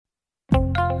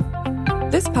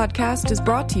This podcast is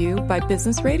brought to you by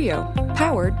Business Radio,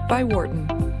 powered by Wharton.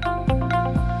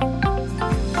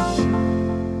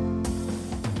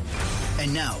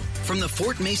 And now, from the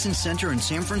Fort Mason Center in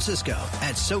San Francisco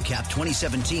at SOCAP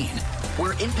 2017,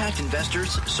 where impact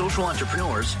investors, social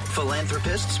entrepreneurs,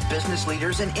 philanthropists, business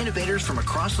leaders, and innovators from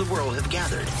across the world have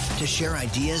gathered to share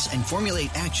ideas and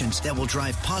formulate actions that will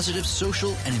drive positive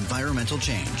social and environmental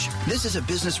change. This is a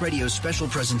Business Radio special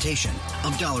presentation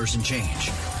of Dollars and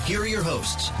Change. Here are your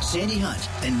hosts, Sandy Hunt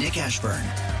and Nick Ashburn.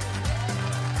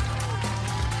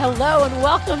 Hello and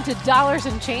welcome to Dollars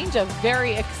and Change, a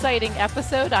very exciting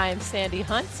episode. I am Sandy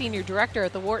Hunt, Senior Director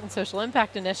at the Wharton Social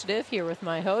Impact Initiative, here with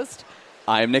my host.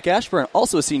 I am Nick Ashburn,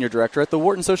 also a Senior Director at the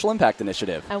Wharton Social Impact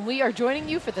Initiative. And we are joining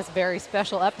you for this very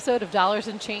special episode of Dollars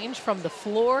and Change from the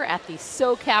floor at the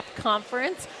SOCAP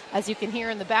conference. As you can hear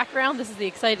in the background, this is the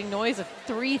exciting noise of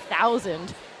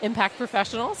 3,000 impact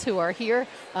professionals who are here,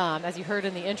 as you heard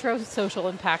in the intro, social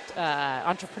impact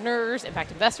entrepreneurs,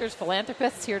 impact investors,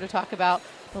 philanthropists, here to talk about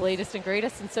the latest and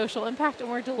greatest in social impact, and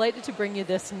we're delighted to bring you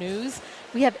this news.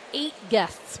 We have 8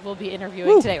 guests we'll be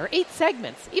interviewing today, or 8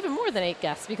 segments, even more than 8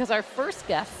 guests, because our first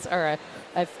guests are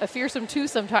a fearsome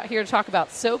twosome here to talk about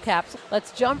SOCAPs.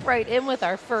 Let's jump right in with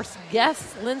our first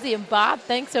guests, Lindsay and Bob.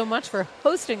 Thanks so much for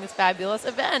hosting this fabulous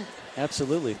event.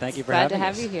 Absolutely. Thank you for having us. Glad to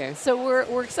have you here. So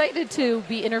we're excited to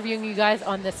be interviewing you guys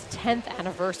on this 10th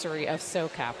anniversary of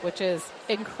SOCAP, which is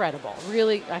incredible.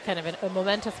 Really kind of a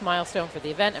momentous milestone for the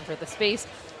event and for the space.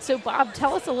 So Bob,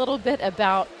 tell us a little bit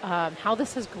about how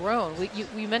this has grown.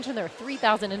 We mentioned there are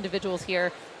 3,000 individuals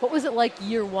here. What was it like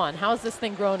year one? How has this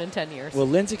thing grown in 10 years? Well,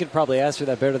 Lindsay could probably answer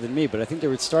that better than me, but I think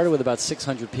it started with about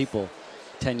 600 people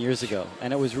 10 years ago.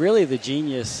 And it was really the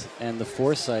genius and the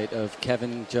foresight of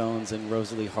Kevin Jones and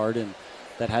Rosalie Hardin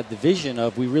that had the vision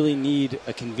of we really need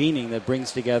a convening that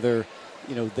brings together,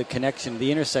 the connection,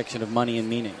 the intersection of money and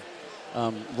meaning,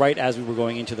 right as we were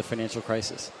going into the financial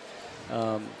crisis.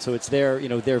 So it's their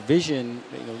vision,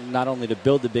 not only to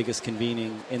build the biggest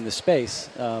convening in the space,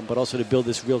 but also to build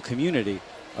this real community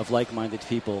of like-minded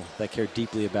people that care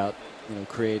deeply about,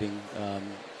 creating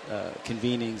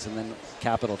convenings and then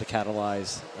capital to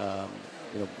catalyze,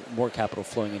 more capital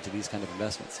flowing into these kind of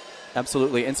investments.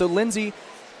 Absolutely. And so, Lindsay,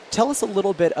 tell us a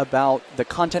little bit about the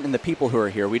content and the people who are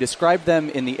here. We described them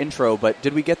in the intro, but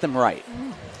did we get them right?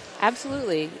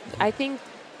 Absolutely. I think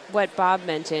what Bob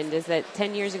mentioned is that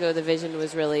 10 years ago, the vision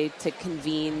was really to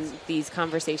convene these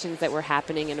conversations that were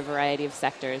happening in a variety of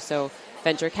sectors. So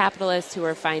venture capitalists who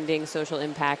are finding social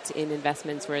impact in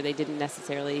investments where they didn't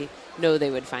necessarily know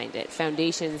they would find it.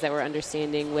 Foundations that were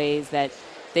understanding ways that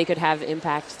they could have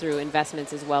impact through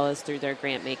investments as well as through their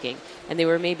grant making. And they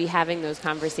were maybe having those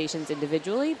conversations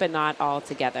individually, but not all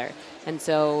together. And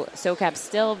so SOCAP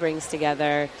still brings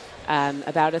together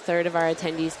about a third of our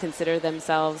attendees consider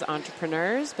themselves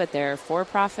entrepreneurs, but they're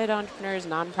for-profit entrepreneurs,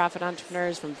 non-profit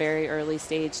entrepreneurs from very early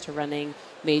stage to running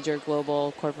major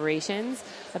global corporations.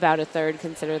 About a third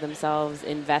consider themselves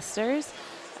investors.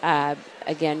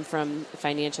 Again, from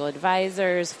financial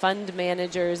advisors, fund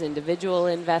managers, individual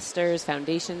investors,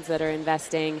 foundations that are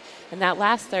investing. And that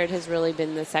last third has really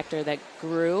been the sector that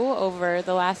grew over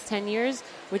the last 10 years,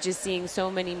 which is seeing so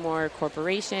many more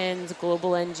corporations,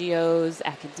 global NGOs,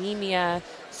 academia,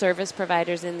 service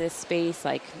providers in this space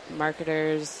like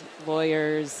marketers,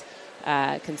 lawyers,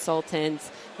 consultants.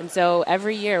 And so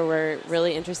every year we're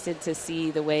really interested to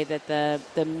see the way that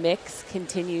the mix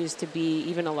continues to be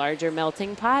even a larger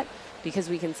melting pot, because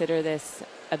we consider this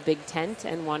a big tent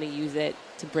and want to use it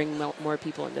to bring more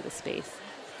people into the space.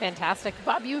 Fantastic.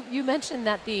 Bob, you mentioned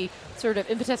that the sort of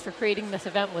impetus for creating this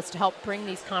event was to help bring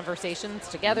these conversations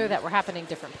together that were happening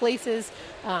different places.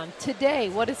 Today,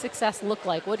 what does success look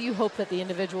like? What do you hope that the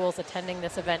individuals attending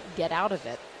this event get out of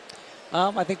it?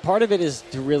 I think part of it is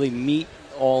to really meet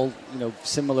all,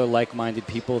 similar like-minded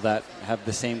people that have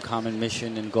the same common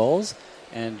mission and goals.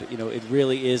 And, it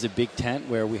really is a big tent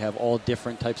where we have all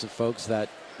different types of folks that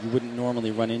you wouldn't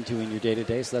normally run into in your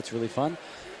day-to-day. So that's really fun.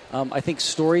 I think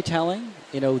storytelling,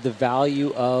 the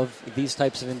value of these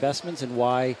types of investments and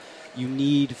why you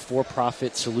need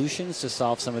for-profit solutions to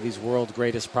solve some of these world's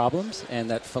greatest problems, and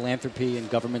that philanthropy and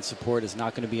government support is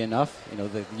not going to be enough.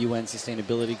 The UN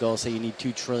sustainability goals say you need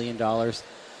 $2 trillion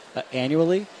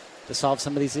annually to solve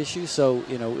some of these issues. So,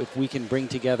 if we can bring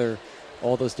together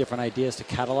all those different ideas to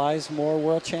catalyze more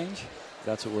world change,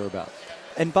 that's what we're about.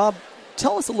 And Bob,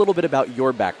 tell us a little bit about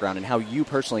your background and how you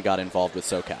personally got involved with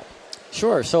SOCAP.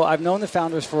 Sure. So I've known the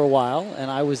founders for a while, and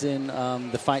I was in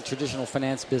the traditional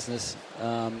finance business,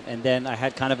 and then I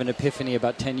had kind of an epiphany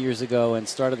about 10 years ago and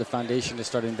started the foundation to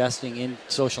start investing in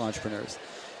social entrepreneurs.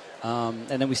 And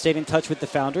then we stayed in touch with the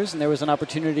founders, and there was an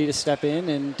opportunity to step in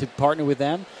and to partner with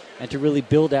them and to really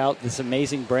build out this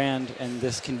amazing brand and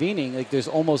this convening. Like, there's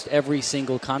almost every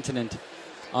single continent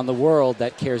on the world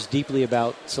that cares deeply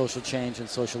about social change and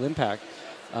social impact.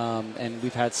 And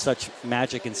we've had such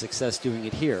magic and success doing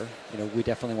it here. We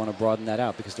definitely want to broaden that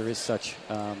out because there is such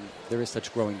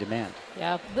growing demand.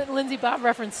 Yeah, Lindsay, Bob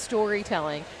referenced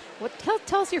storytelling.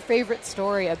 Tell us your favorite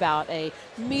story about a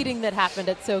meeting that happened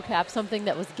at SOCAP, something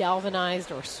that was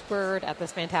galvanized or spurred at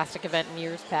this fantastic event in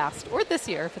years past, or this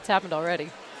year if it's happened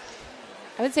already.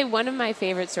 I would say one of my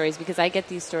favorite stories, because I get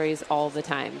these stories all the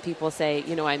time. People say,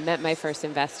 I met my first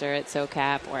investor at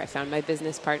SOCAP, or I found my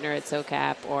business partner at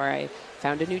SOCAP, or I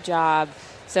found a new job.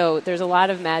 So there's a lot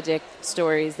of magic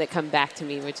stories that come back to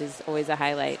me, which is always a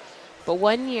highlight. But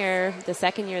one year, the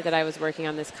second year that I was working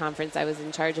on this conference, I was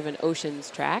in charge of an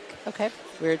oceans track. Okay.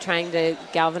 We were trying to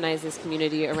galvanize this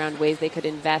community around ways they could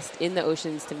invest in the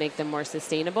oceans to make them more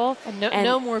sustainable. And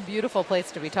no more beautiful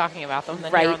place to be talking about them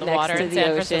than right here on the next water to in the San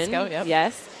ocean. Francisco. Yep.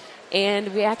 Yes.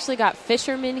 And we actually got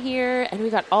fishermen here, and we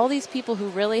got all these people who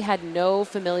really had no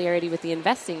familiarity with the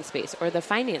investing space or the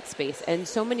finance space. And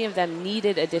so many of them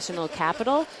needed additional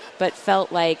capital, but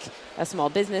felt like a small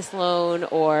business loan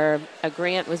or a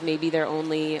grant was maybe their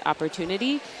only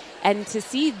opportunity. And to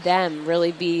see them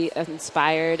really be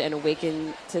inspired and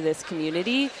awakened to this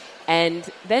community, and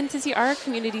then to see our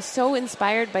community so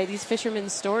inspired by these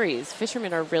fishermen's stories.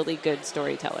 Fishermen are really good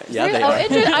storytellers. Yeah, they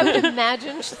are. I would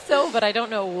imagine so, but I don't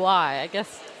know why. I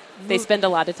guess they spend a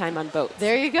lot of time on boats.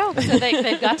 There you go. So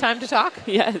they've got time to talk.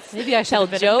 Yes. Maybe I should have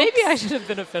been. Jokes. Maybe I should have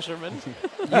been a fisherman.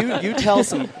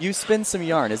 You spin some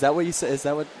yarn. Is that what you say? Is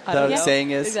that what the saying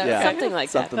is? Yeah. Something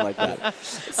like that. Something like that.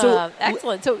 So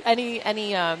excellent. So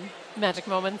any magic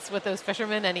moments with those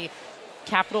fishermen? Any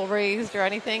capital raised or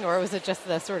anything, or was it just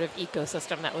the sort of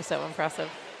ecosystem that was so impressive?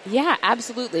 Yeah,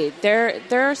 absolutely. There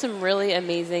are some really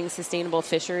amazing sustainable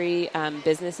fishery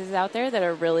businesses out there that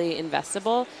are really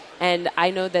investable. And I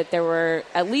know that there were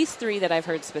at least 3 that I've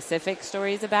heard specific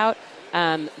stories about,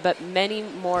 but many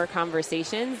more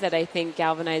conversations that I think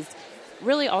galvanized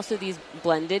really also these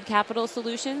blended capital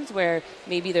solutions where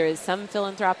maybe there is some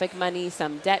philanthropic money,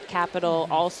 some debt capital,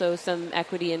 also some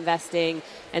equity investing.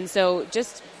 And so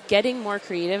just getting more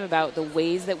creative about the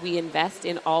ways that we invest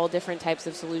in all different types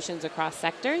of solutions across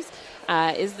sectors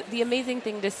is the amazing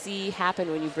thing to see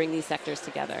happen when you bring these sectors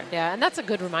together. Yeah, and that's a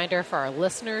good reminder for our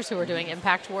listeners who are doing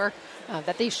impact work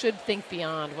that they should think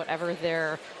beyond whatever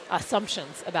their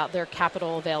assumptions about their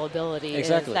capital availability is,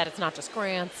 that it's not just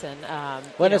grants and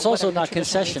well, it's also not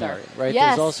concessionary, right?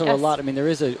 Yes, there's also a lot. I mean, there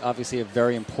is obviously a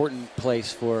very important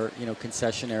place for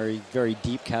concessionary, very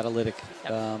deep catalytic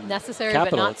necessary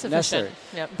capital. but not sufficient. Necessary.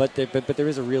 Yep. But there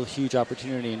is a real huge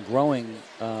opportunity in growing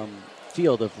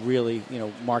field of really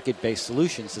market-based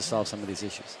solutions to solve some of these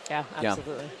issues. Yeah,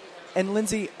 absolutely. Yeah. And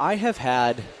Lindsay, I have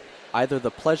had either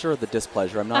the pleasure or the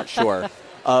displeasure, I'm not sure,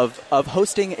 of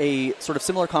hosting a sort of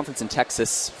similar conference in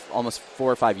Texas almost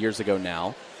 4 or 5 years ago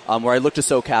now, where I looked to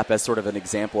SOCAP as sort of an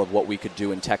example of what we could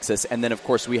do in Texas. And then, of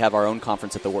course, we have our own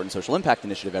conference at the Wharton Social Impact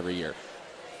Initiative every year.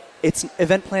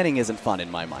 Event planning isn't fun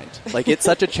in my mind. Like, it's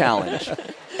such a challenge.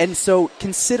 And so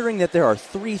considering that there are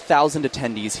 3,000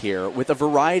 attendees here with a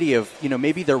variety of,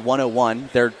 maybe they're 101,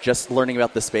 they're just learning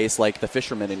about the space like the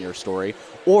fishermen in your story,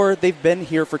 or they've been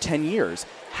here for 10 years.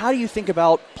 How do you think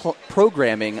about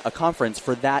programming a conference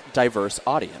for that diverse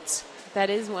audience? That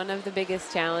is one of the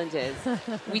biggest challenges.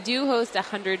 We do host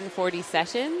 140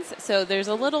 sessions, so there's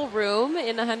a little room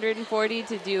in 140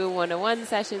 to do 101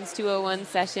 sessions, 201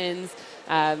 sessions,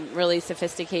 really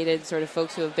sophisticated sort of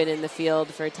folks who have been in the field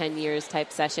for 10 years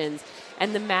type sessions.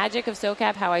 And the magic of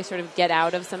SOCAP, how I sort of get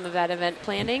out of some of that event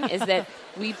planning, is that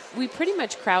we pretty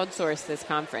much crowdsource this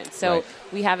conference. So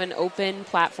we have an open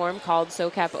platform called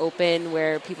SOCAP Open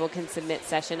where people can submit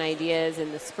session ideas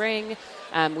in the spring.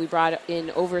 We brought in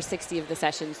over 60 of the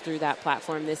sessions through that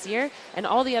platform this year. And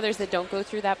all the others that don't go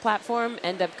through that platform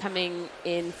end up coming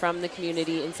in from the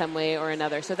community in some way or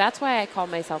another. So that's why I call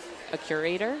myself a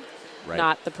curator,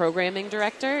 not the programming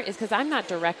director, is because I'm not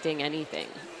directing anything.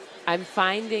 I'm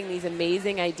finding these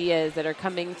amazing ideas that are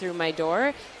coming through my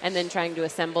door and then trying to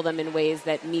assemble them in ways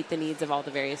that meet the needs of all the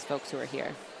various folks who are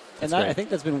here. And I think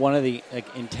that's been one of the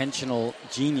intentional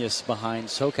genius behind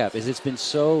SOCAP is it's been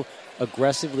so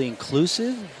aggressively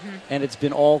inclusive, and it's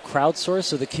been all crowdsourced,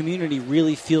 so the community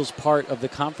really feels part of the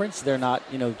conference. They're not,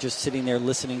 just sitting there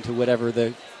listening to whatever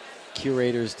the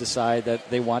curators decide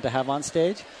that they want to have on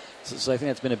stage. So I think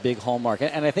that's been a big hallmark,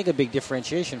 and I think a big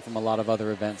differentiation from a lot of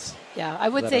other events. Yeah, I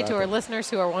would say to our listeners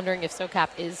who are wondering if SOCAP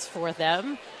is for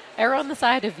them, err on the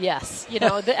side of yes.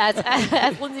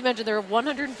 As Lindsay mentioned, there are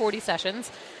 140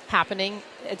 sessions happening.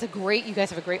 You guys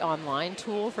have a great online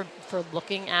tool for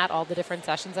looking at all the different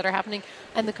sessions that are happening.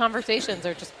 And the conversations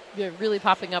are just really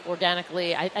popping up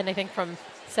organically. And I think from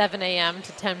 7 a.m.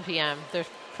 to 10 p.m., there's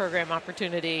program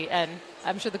opportunity, and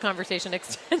I'm sure the conversation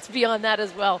extends beyond that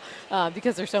as well,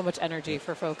 because there's so much energy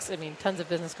for folks. I mean, tons of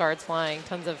business cards flying,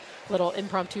 tons of little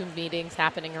impromptu meetings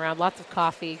happening around, lots of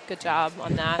coffee. Good job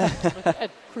on that. A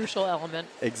crucial element.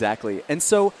 Exactly. And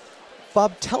so,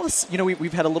 Bob, tell us,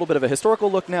 we've had a little bit of a historical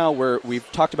look now where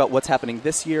we've talked about what's happening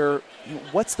this year.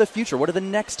 What's the future? What are the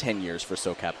next 10 years for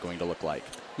SOCAP going to look like?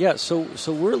 Yeah, so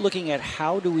we're looking at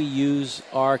how do we use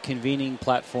our convening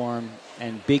platform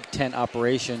and big tent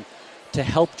operation to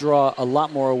help draw a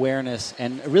lot more awareness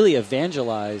and really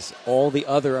evangelize all the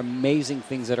other amazing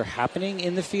things that are happening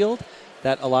in the field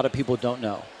that a lot of people don't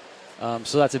know.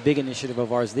 So that's a big initiative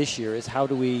of ours this year, is how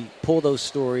do we pull those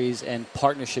stories and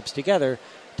partnerships together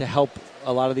to help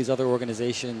a lot of these other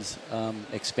organizations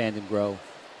expand and grow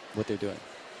what they're doing.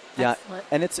 Yeah,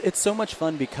 and it's so much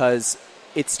fun because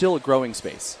it's still a growing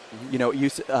space.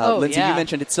 Mm-hmm. Lindsay, you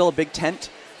mentioned it's still a big tent.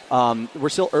 We're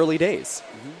still early days.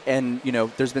 Mm-hmm. And,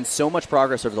 there's been so much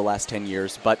progress over the last 10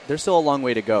 years, but there's still a long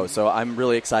way to go. So I'm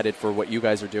really excited for what you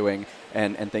guys are doing,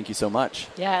 and thank you so much.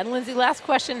 Yeah, and Lindsay, last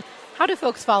question. How do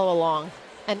folks follow along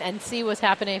and see what's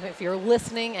happening? If you're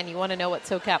listening and you want to know what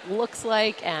SOCAP looks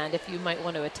like and if you might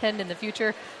want to attend in the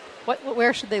future,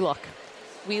 where should they look?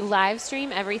 We live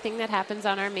stream everything that happens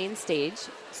on our main stage.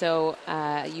 So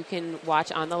you can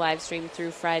watch on the live stream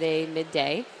through Friday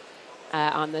midday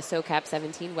on the SOCAP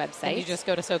 17 website. And you just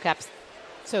go to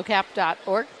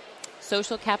SOCAP.org.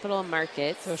 Social Capital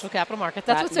Markets. Social Capital Markets.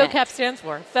 That's what SOCAP stands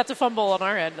for. That's a fumble on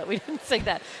our end that we didn't say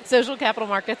that.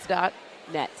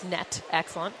 SocialCapitalMarkets.net.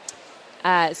 Excellent.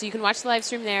 So you can watch the live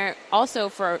stream there. Also,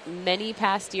 for many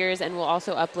past years, and we'll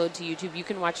also upload to YouTube, you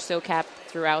can watch SOCAP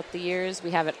throughout the years.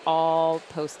 We have it all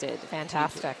posted.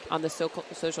 Fantastic. On the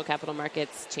Social Capital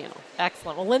Markets channel.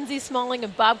 Excellent. Well, Lindsay Smalling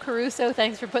and Bob Caruso,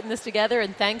 thanks for putting this together,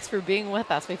 and thanks for being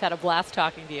with us. We've had a blast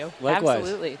talking to you. Likewise.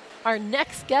 Absolutely. Our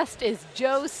next guest is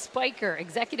Joe Spiker,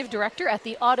 Executive Director at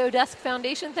the Autodesk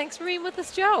Foundation. Thanks for being with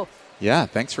us, Joe. Yeah,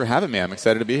 thanks for having me. I'm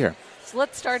excited to be here. So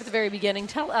let's start at the very beginning.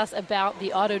 Tell us about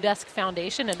the Autodesk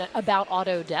Foundation and about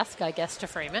Autodesk, I guess, to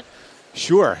frame it.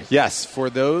 Sure, yes. For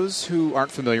those who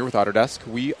aren't familiar with Autodesk,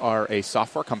 we are a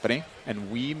software company,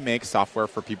 and we make software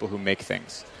for people who make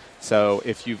things. So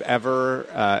if you've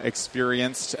ever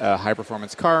experienced a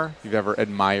high-performance car, you've ever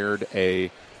admired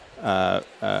a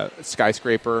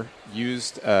skyscraper,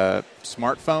 used a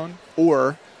smartphone,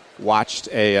 or watched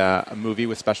a movie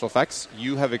with special effects,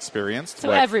 you have experienced.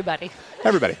 So everybody,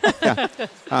 yeah.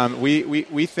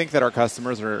 We think that our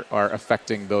customers are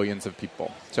affecting billions of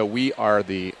people. So we are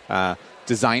the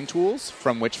design tools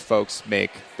from which folks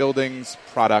make buildings,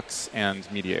 products, and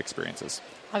media experiences.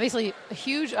 Obviously, a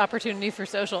huge opportunity for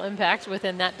social impact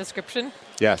within that description.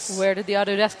 Yes. Where did the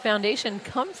Autodesk Foundation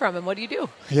come from, and what do you do?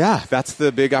 Yeah, that's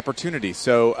the big opportunity.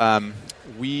 So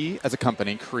we, as a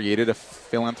company, created a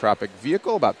philanthropic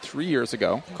vehicle about 3 years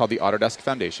ago called the Autodesk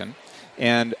Foundation.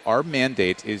 And our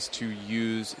mandate is to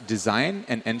use design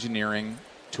and engineering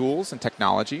tools and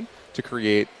technology to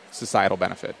create societal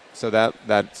benefit. So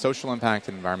that social impact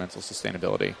and environmental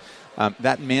sustainability.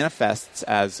 That manifests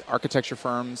as architecture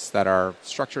firms that are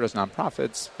structured as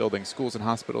nonprofits, building schools and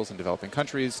hospitals in developing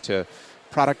countries, to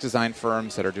product design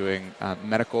firms that are doing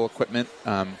medical equipment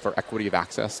for equity of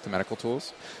access to medical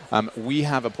tools. We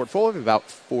have a portfolio of about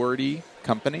 40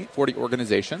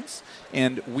 organizations,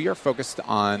 and we are focused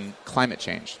on climate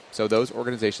change. So those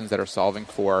organizations that are solving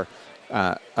for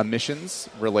emissions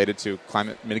related to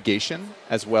climate mitigation,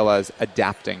 as well as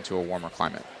adapting to a warmer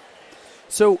climate.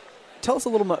 So tell us a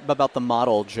little about the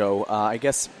model, Joe. I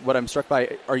guess what I'm struck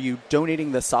by, are you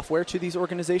donating the software to these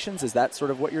organizations? Is that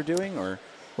sort of what you're doing, or?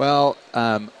 Well,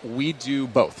 we do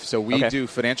both. So we do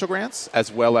financial grants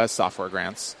as well as software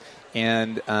grants.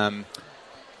 And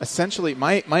essentially,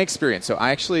 my experience, so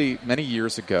I actually, many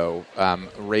years ago,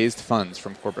 raised funds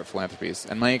from corporate philanthropies.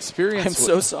 And my experience... I'm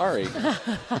so sorry.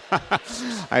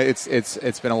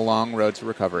 It's been a long road to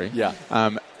recovery. Yeah.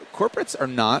 Corporates are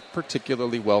not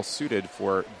particularly well suited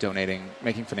for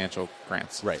making financial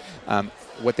grants. Right.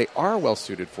 What they are well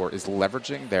suited for is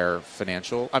leveraging their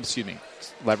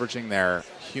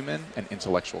human and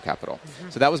intellectual capital.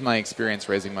 Mm-hmm. So that was my experience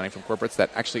raising money from corporates, that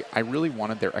actually I really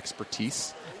wanted their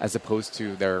expertise as opposed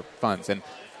to their funds. And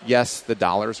yes, the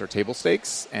dollars are table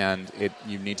stakes, and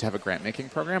you need to have a grant-making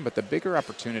program, but the bigger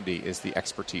opportunity is the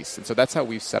expertise. And so that's how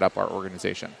we've set up our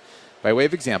organization. By way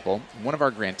of example, one of our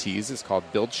grantees is called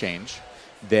Build Change,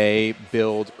 they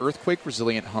build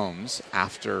earthquake-resilient homes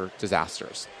after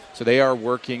disasters. So they are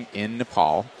working in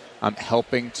Nepal,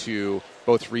 helping to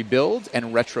both rebuild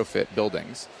and retrofit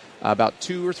buildings. About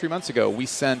 2 or 3 months ago, we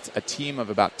sent a team of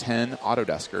about 10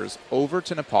 Autodeskers over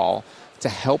to Nepal to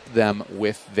help them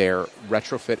with their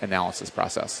retrofit analysis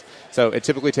process. So it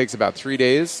typically takes about 3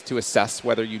 days to assess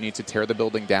whether you need to tear the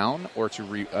building down or to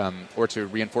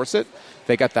reinforce it.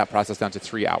 They got that process down to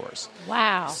 3 hours.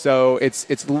 Wow. So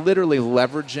it's literally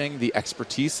leveraging the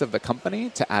expertise of the company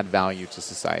to add value to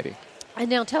society. And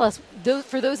now tell us,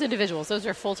 for those individuals, those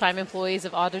are full-time employees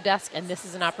of Autodesk, and this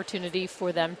is an opportunity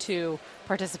for them to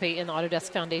participate in the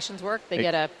Autodesk Foundation's work. They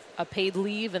get a paid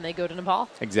leave and they go to Nepal?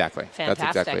 Exactly. Fantastic.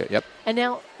 That's exactly it, yep. And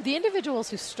now, the individuals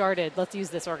who started, let's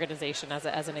use this organization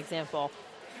as an example,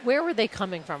 where were they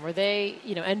coming from? Were they,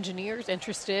 engineers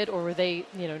interested, or were they,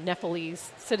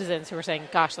 Nepalese citizens who were saying,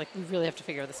 gosh, we really have to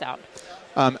figure this out?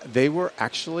 They were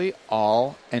actually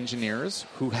all engineers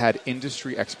who had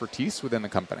industry expertise within the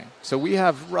company. So we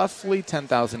have roughly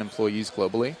 10,000 employees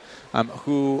globally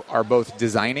who are both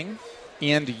designing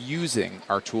and using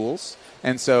our tools.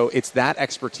 And so it's that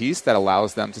expertise that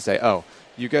allows them to say, oh,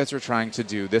 you guys are trying to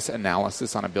do this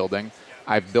analysis on a building.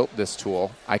 I've built this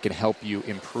tool. I can help you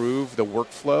improve the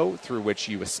workflow through which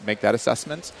you make that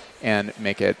assessment and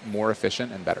make it more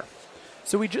efficient and better.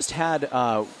 So we just had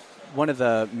one of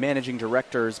the managing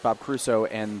directors, Bob Crusoe,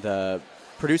 and the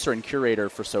producer and curator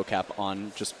for SOCAP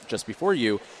on just before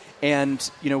you. And,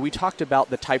 we talked about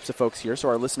the types of folks here, so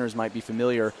our listeners might be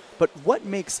familiar. But what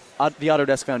makes the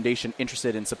Autodesk Foundation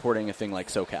interested in supporting a thing like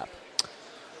SOCAP?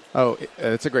 Oh,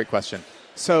 that's a great question.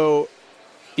 So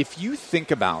if you think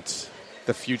about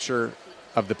the future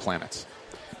of the planet,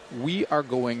 we are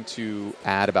going to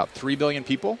add about 3 billion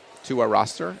people to our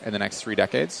roster in the next 3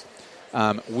 decades.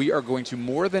 We are going to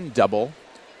more than double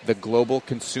the global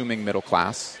consuming middle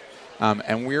class.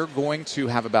 And we're going to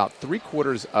have about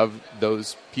 3/4 of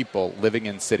those people living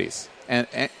in cities. And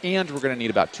we're going to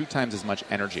need about 2 times as much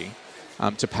energy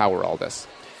to power all this.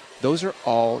 Those are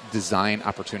all design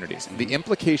opportunities. The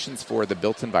implications for the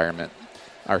built environment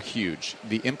are huge.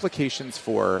 The implications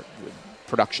for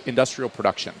industrial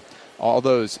production, all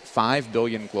those 5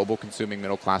 billion global consuming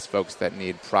middle class folks that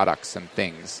need products and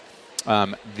things,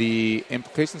 the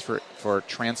implications for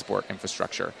transport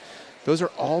infrastructure, those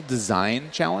are all design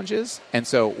challenges. And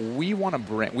so we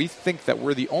think that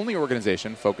we're the only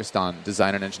organization focused on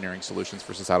design and engineering solutions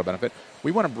for societal benefit.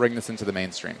 We want to bring this into the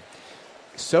mainstream.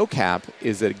 SOCAP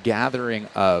is a gathering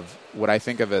of what I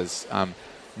think of as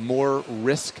more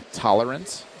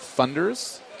risk-tolerant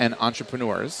funders and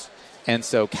entrepreneurs. And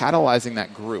so catalyzing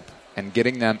that group and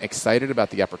getting them excited about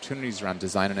the opportunities around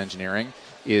design and engineering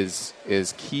is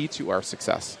key to our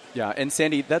success. Yeah, and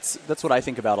Sandy, that's what I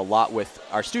think about a lot with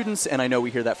our students, and I know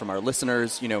we hear that from our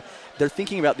listeners. They're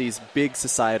thinking about these big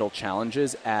societal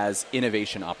challenges as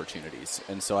innovation opportunities.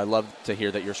 And so I love to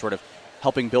hear that you're sort of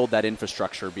helping build that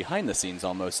infrastructure behind the scenes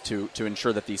almost to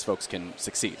ensure that these folks can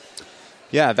succeed.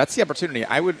 Yeah, that's the opportunity.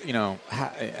 I would,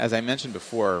 as I mentioned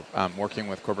before, working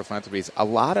with corporate philanthropies, a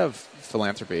lot of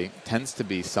philanthropy tends to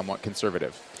be somewhat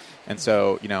conservative. And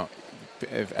so,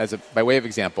 by way of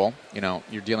example,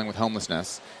 you're dealing with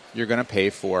homelessness, you're going to pay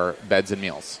for beds and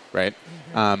meals, right?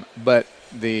 Mm-hmm. But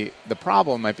the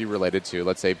problem might be related to,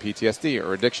 let's say, PTSD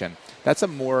or addiction. That's a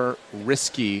more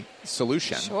risky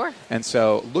solution. Sure. And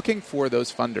so looking for those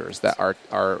funders that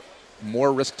are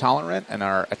more risk tolerant and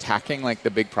are attacking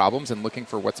the big problems and looking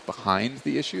for what's behind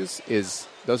the issues,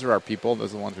 those are our people.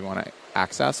 Those are the ones we want to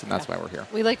access, and that's why we're here.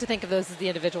 We like to think of those as the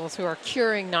individuals who are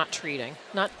curing, not treating.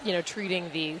 Not,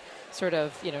 treating the sort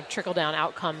of, trickle-down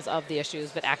outcomes of the issues,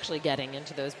 but actually getting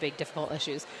into those big, difficult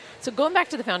issues. So going back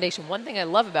to the foundation, one thing I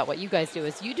love about what you guys do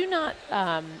is you do not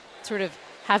sort of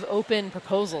have open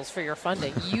proposals for your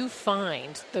funding. You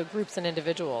find the groups and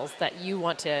individuals that you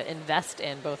want to invest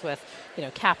in, both with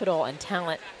capital and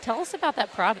talent. Tell us about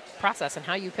that process and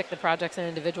how you pick the projects and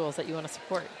individuals that you want to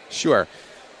support. Sure.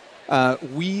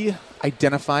 We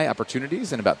identify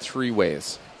opportunities in about 3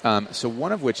 ways. So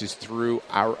one of which is through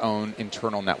our own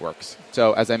internal networks.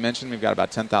 So as I mentioned, we've got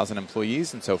about 10,000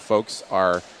 employees, and so folks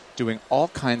are doing all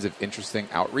kinds of interesting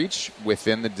outreach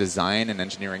within the design and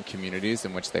engineering communities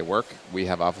in which they work. We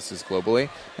have offices globally,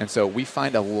 and so we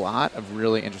find a lot of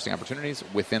really interesting opportunities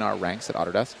within our ranks at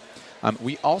Autodesk.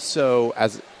 We also,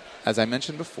 as I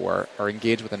mentioned before, are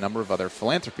engaged with a number of other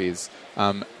philanthropies,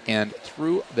 and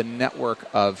through the network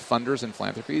of funders and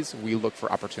philanthropies, we look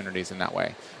for opportunities in that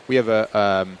way. We have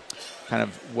a kind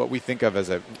of what we think of as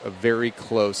a very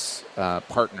close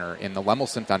partner in the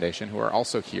Lemelson Foundation, who are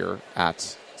also here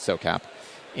at SOCAP.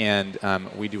 And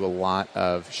we do a lot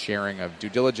of sharing of due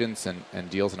diligence and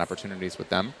deals and opportunities with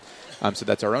them. So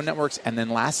that's our own networks. And then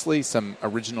lastly, some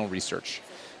original research.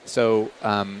 So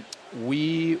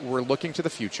we were looking to the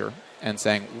future and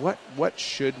saying, what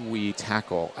should we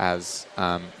tackle as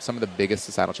some of the biggest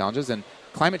societal challenges? And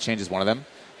climate change is one of them.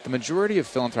 The majority of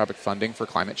philanthropic funding for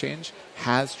climate change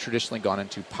has traditionally gone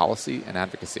into policy and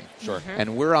advocacy. Sure. Mm-hmm.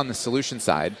 And we're on the solution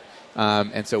side.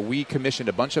 And so we commissioned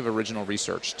a bunch of original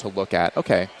research to look at,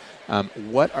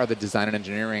 what are the design and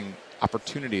engineering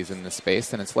opportunities in this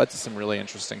space? And it's led to some really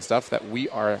interesting stuff that we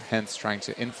are hence trying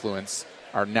to influence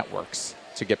our networks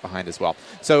to get behind as well.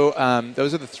 So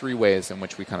those are the three ways in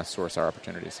which we kind of source our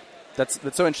opportunities. That's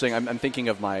so interesting. I'm thinking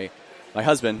of my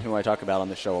husband, who I talk about on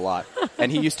the show a lot,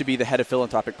 and he used to be the head of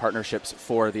philanthropic partnerships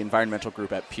for the environmental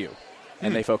group at Pew.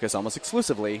 And they focus almost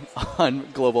exclusively on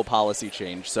global policy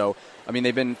change. So, I mean,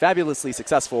 they've been fabulously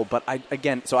successful, but I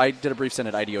did a brief stint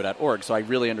at IDEO.org, so I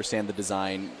really understand the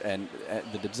design and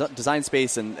the design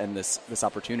space and this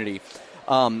opportunity.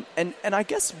 And I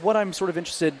guess what I'm sort of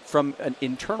interested from an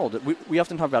internal, we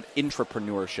often talk about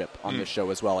intrapreneurship on this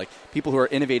show as well, like people who are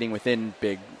innovating within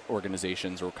big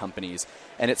organizations or companies.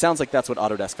 And it sounds like that's what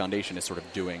Autodesk Foundation is sort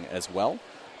of doing as well.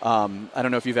 I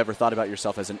don't know if you've ever thought about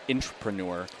yourself as an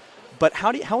intrapreneur, but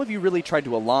how have you really tried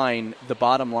to align the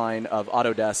bottom line of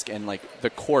Autodesk and like the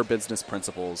core business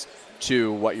principles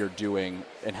to what you're doing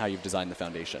and how you've designed the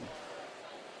foundation?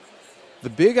 The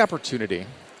big opportunity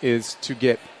is to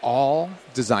get all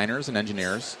designers and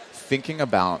engineers thinking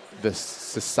about the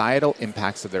societal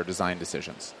impacts of their design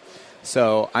decisions.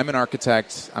 So I'm an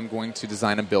architect. I'm going to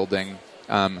design a building.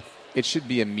 It should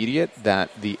be immediate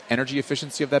that the energy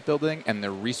efficiency of that building and the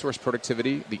resource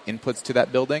productivity, the inputs to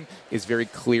that building, is very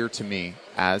clear to me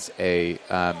as a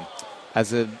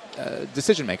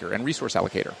decision maker and resource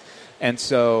allocator. And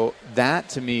so that,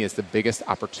 to me, is the biggest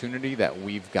opportunity that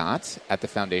we've got at the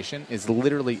foundation, is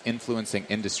literally influencing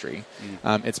industry.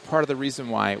 It's part of the reason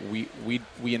why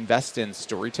we invest in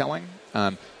storytelling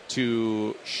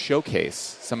to showcase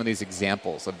some of these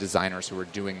examples of designers who are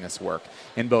doing this work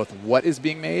in both what is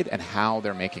being made and how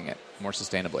they're making it more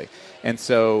sustainably. And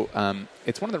so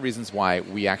it's one of the reasons why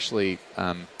we actually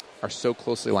are so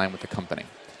closely aligned with the company,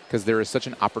 because there is such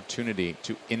an opportunity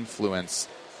to influence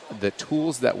the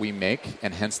tools that we make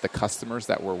and hence the customers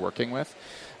that we're working with.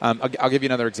 I'll give you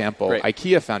another example. Great.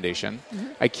 IKEA Foundation.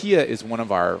 Mm-hmm. IKEA is one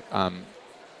of our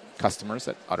customers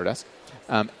at Autodesk.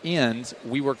 And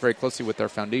we work very closely with their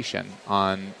foundation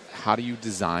on how do you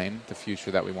design the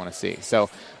future that we want to see. So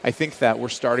I think that we're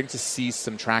starting to see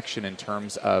some traction in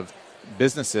terms of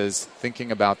businesses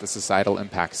thinking about the societal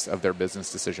impacts of their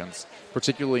business decisions,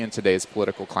 particularly in today's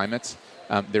political climate.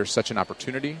 There's such an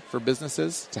opportunity for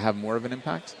businesses to have more of an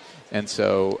impact. And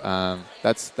so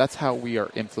that's how we are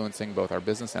influencing both our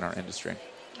business and our industry.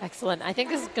 Excellent. I think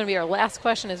this is going to be our last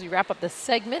question as we wrap up this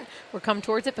segment. We're coming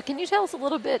towards it, but can you tell us a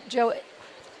little bit, Joe,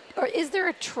 or is there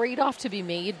a trade-off to be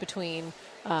made between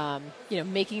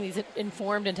making these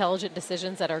informed, intelligent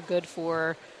decisions that are good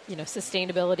for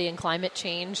sustainability and climate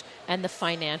change and the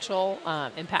financial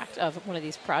impact of one of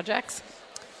these projects?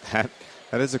 That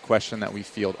is a question that we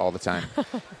field all the time.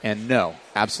 And no,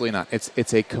 absolutely not.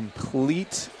 It's a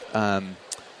complete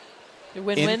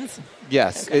win-wins?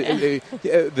 Yes. Okay.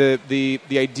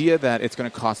 The idea that it's going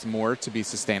to cost more to be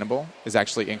sustainable is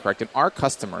actually incorrect. And our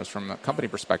customers, from a company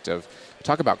perspective,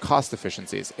 talk about cost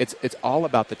efficiencies. It's all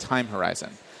about the time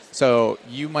horizon. So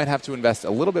you might have to invest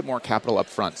a little bit more capital up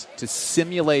front to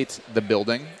simulate the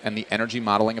building and the energy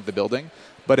modeling of the building.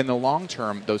 But in the long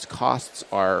term, those costs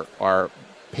are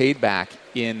paid back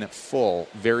in full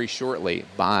very shortly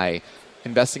by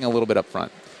investing a little bit up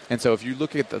front. And so if you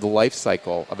look at the life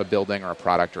cycle of a building or a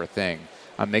product or a thing,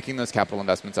 making those capital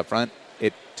investments up front,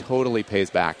 it totally pays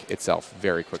back itself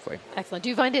very quickly. Excellent. Do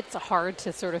you find it's hard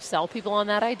to sort of sell people on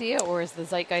that idea, or is the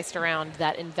zeitgeist around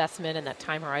that investment and that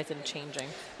time horizon changing?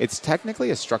 It's technically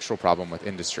a structural problem with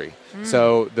industry.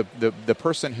 So the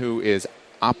person who is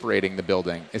operating the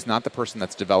building is not the person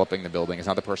that's developing the building, is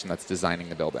not the person that's designing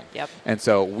the building. Yep. And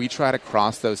so we try to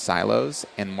cross those silos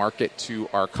and market to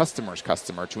our customer's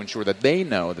customer to ensure that they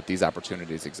know that these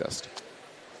opportunities exist.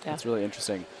 Yeah. That's really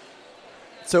interesting.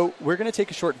 So we're going to take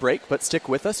a short break, but stick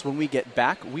with us. When we get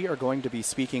back, we are going to be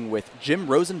speaking with Jim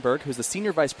Rosenberg, who's the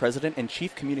Senior Vice President and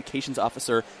Chief Communications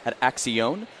Officer at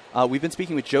Accione. We've been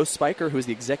speaking with Joe Spiker, who is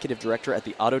the Executive Director at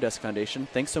the Autodesk Foundation.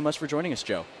 Thanks so much for joining us,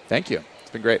 Joe. Thank you. It's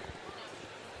been great.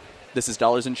 This is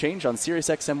Dollars and Change on Sirius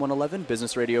XM 111,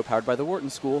 Business Radio powered by the Wharton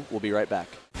School. We'll be right back.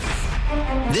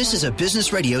 This is a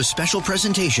Business Radio special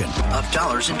presentation of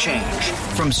Dollars and Change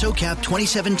from SoCap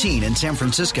 2017 in San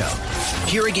Francisco.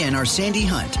 Here again are Sandy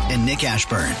Hunt and Nick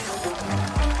Ashburn.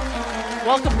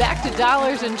 Welcome back to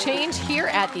Dollars and Change here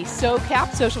at the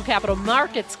SoCap Social Capital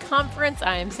Markets Conference.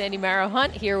 I am Sandy Marrow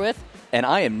Hunt here with... And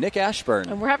I am Nick Ashburn.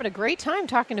 And we're having a great time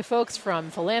talking to folks from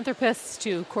philanthropists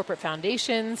to corporate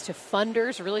foundations to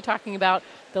funders, really talking about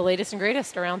the latest and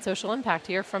greatest around social impact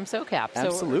here from SoCap.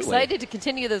 Absolutely. So we're excited to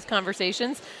continue those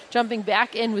conversations, jumping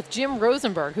back in with Jim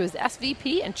Rosenberg, who is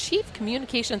SVP and Chief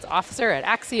Communications Officer at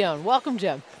Accion. Welcome,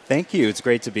 Jim. Thank you. It's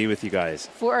great to be with you guys.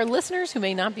 For our listeners who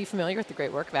may not be familiar with the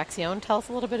great work of Accion, tell us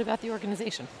a little bit about the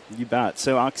organization. You bet.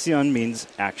 So Accion means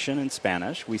action in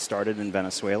Spanish. We started in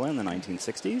Venezuela in the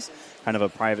 1960s, kind of a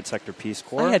private sector Peace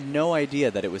Corps. I had no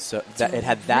idea that it was that it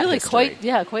had that really history.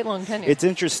 quite long tenure. It's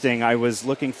interesting. I was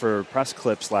looking for press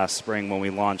clips last spring when we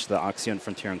launched the Accion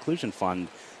Frontier Inclusion Fund,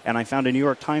 and I found a New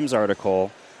York Times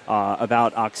article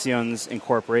about Accion's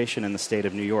incorporation in the state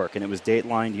of New York, and it was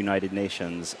datelined United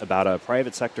Nations about a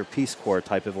private sector Peace Corps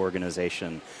type of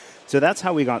organization. So that's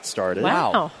how we got started.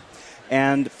 Wow.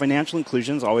 And financial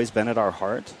inclusion's always been at our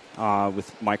heart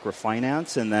with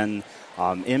microfinance and then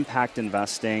impact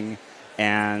investing.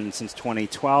 And since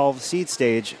 2012, seed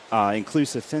stage,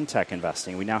 inclusive fintech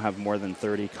investing. We now have more than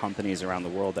 30 companies around the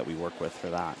world that we work with for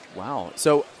that. Wow.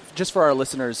 So just for our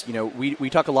listeners, we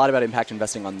talk a lot about impact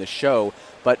investing on this show,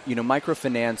 but,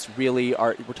 microfinance really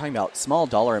we're talking about small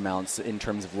dollar amounts in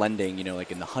terms of lending,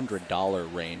 like in the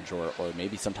 $100 range or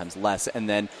maybe sometimes less. And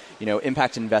then,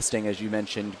 impact investing, as you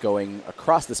mentioned, going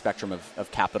across the spectrum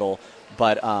of capital.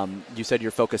 But you said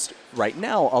you're focused right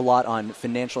now a lot on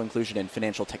financial inclusion and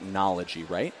financial technology,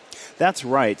 right? That's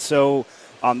right. So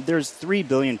there's 3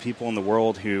 billion people in the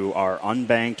world who are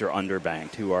unbanked or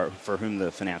underbanked, for whom the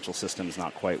financial system is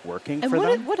not quite working and for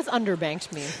them. What does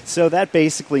underbanked mean? So that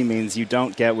basically means you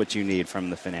don't get what you need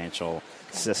from the financial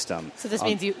system. So this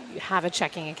means you have a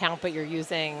checking account, but you're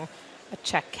using a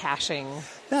check cashing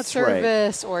That's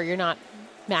service, or you're not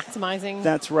maximizing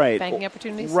banking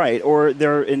opportunities? Right. Or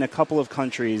there, in a couple of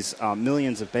countries,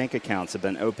 millions of bank accounts have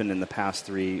been opened in the past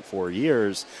 3-4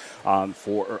 years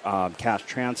for cash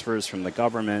transfers from the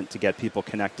government to get people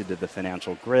connected to the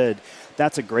financial grid.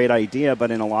 That's a great idea,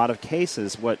 but in a lot of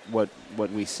cases, what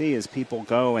we see is people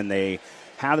go and they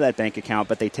have that bank account,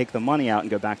 but they take the money out and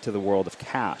go back to the world of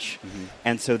cash. Mm-hmm.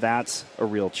 And so that's a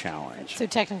real challenge. So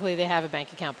technically they have a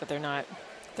bank account, but they're not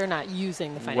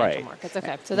using the financial markets.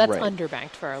 Okay, so that's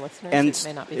underbanked for our listeners who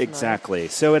may not be familiar. Exactly.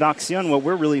 So at Accion, what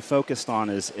we're really focused on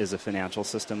is a financial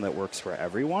system that works for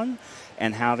everyone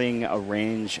and having a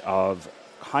range of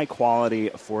high-quality,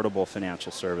 affordable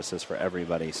financial services for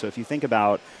everybody. So if you think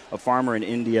about a farmer in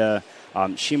India,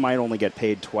 she might only get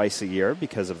paid twice a year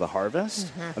because of the harvest.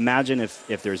 Mm-hmm. Imagine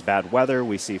if there's bad weather.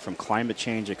 We see from climate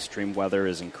change, extreme weather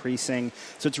is increasing.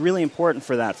 So it's really important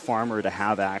for that farmer to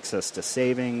have access to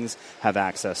savings, have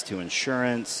access to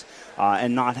insurance,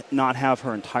 and not have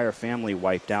her entire family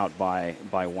wiped out by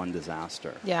one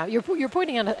disaster. Yeah, you're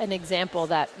pointing out an example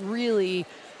that really,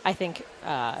 I think,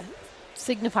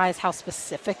 signifies how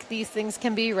specific these things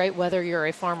can be, right? Whether you're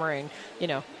a farmer in,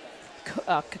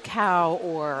 cacao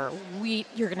or wheat,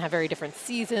 you're going to have very different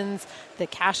seasons, the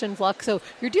cash influx. So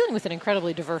you're dealing with an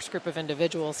incredibly diverse group of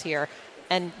individuals here.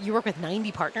 And you work with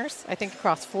 90 partners, I think,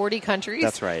 across 40 countries.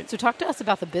 That's right. So talk to us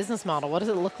about the business model. What does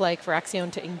it look like for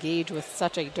Accion to engage with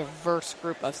such a diverse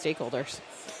group of stakeholders?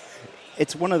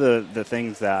 It's one of the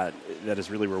things that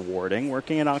is really rewarding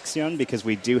working at Accion, because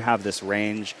we do have this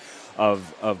range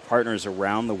of partners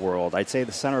around the world. I'd say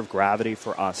the center of gravity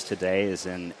for us today is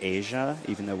in Asia,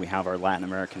 even though we have our Latin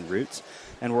American roots.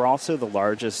 And we're also the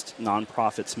largest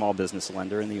nonprofit small business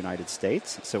lender in the United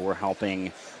States. So we're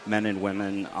helping men and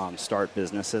women start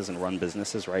businesses and run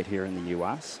businesses right here in the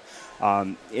U.S.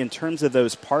 In terms of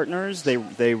those partners,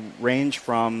 they range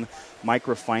from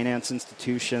microfinance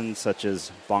institutions such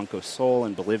as Banco Sol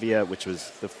in Bolivia, which was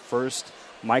the first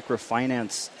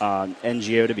microfinance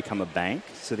NGO to become a bank.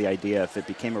 So the idea, if it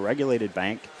became a regulated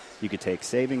bank, you could take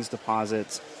savings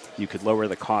deposits, you could lower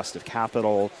the cost of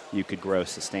capital, you could grow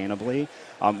sustainably.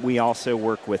 We also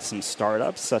work with some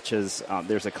startups, such as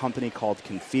there's a company called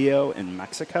Confio in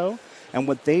Mexico, and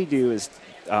what they do is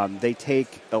they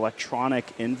take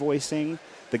electronic invoicing.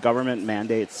 The government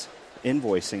mandates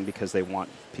invoicing because they want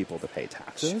people to pay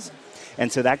taxes. And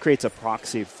so that creates a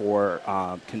proxy for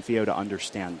Confio to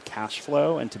understand cash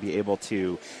flow and to be able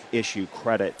to issue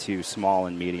credit to small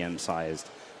and medium-sized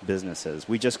businesses.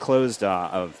 We just closed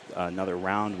another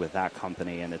round with that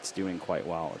company, and it's doing quite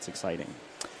well. It's exciting.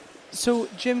 So,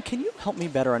 Jim, can you help me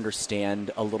better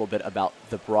understand a little bit about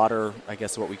the broader, I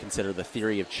guess, what we consider the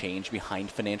theory of change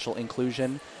behind financial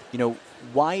inclusion?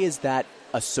 Why is that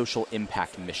a social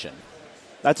impact mission?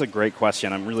 That's a great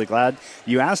question. I'm really glad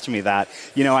you asked me that.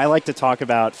 I like to talk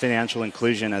about financial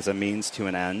inclusion as a means to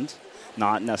an end.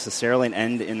 not necessarily an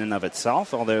end in and of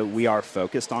itself, although we are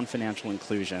focused on financial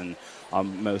inclusion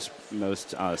most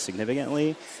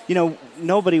significantly. You know,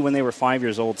 nobody when they were 5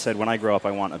 years old said, when I grow up,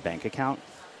 I want a bank account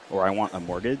or I want a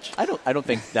mortgage. I don't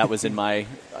think that was in my,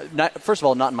 first of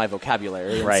all, not in my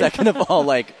vocabulary. And right. Second of all,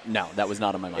 no, that was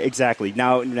not on my mind. Exactly.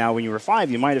 Now, when you were 5,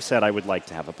 you might have said, I would like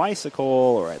to have a bicycle,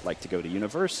 or I'd like to go to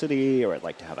university, or I'd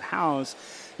like to have a house.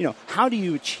 You know, how do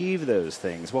you achieve those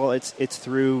things? Well, it's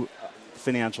through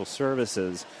financial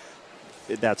services.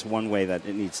 That's one way that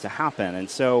it needs to happen. And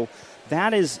so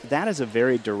that is a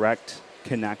very direct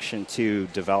connection to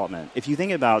development. If you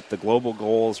think about the global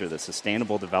goals or the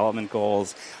sustainable development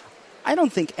goals, I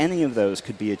don't think any of those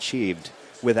could be achieved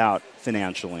without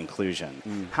financial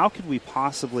inclusion. How could we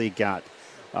possibly get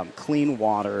clean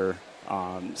water,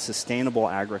 sustainable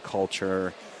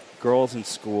agriculture, girls in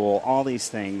school, all these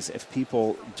things, if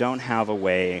people don't have a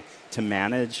way to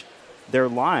manage their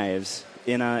lives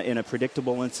in a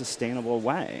predictable and sustainable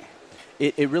way?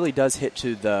 It really does hit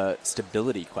to the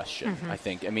stability question, I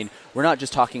think. I mean, we're not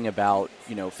just talking about,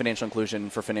 financial inclusion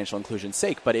for financial inclusion's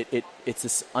sake, but it's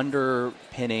this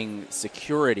underpinning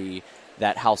security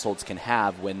that households can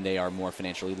have when they are more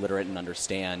financially literate and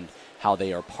understand how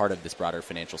they are part of this broader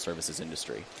financial services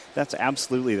industry. That's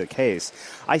absolutely the case.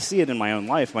 I see it in my own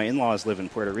life. My in-laws live in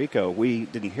Puerto Rico. We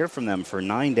didn't hear from them for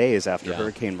 9 days after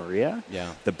Hurricane Maria.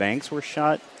 Yeah. The banks were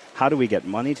shut. How do we get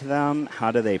money to them?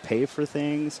 How do they pay for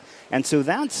things? And so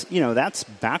that's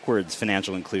backwards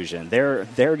financial inclusion.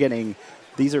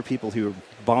 These are people who are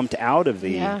bumped out of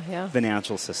the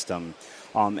financial system.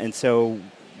 And so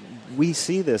we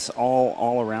see this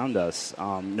all around us,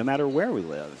 no matter where we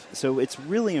live. So it's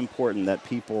really important that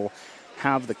people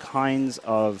have the kinds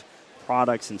of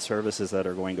products and services that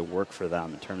are going to work for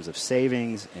them in terms of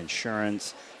savings,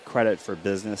 insurance, credit for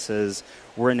businesses.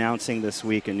 We're announcing this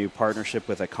week a new partnership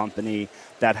with a company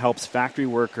that helps factory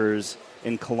workers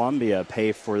in Colombia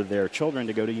pay for their children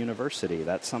to go to university.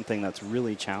 That's something that's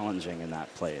really challenging in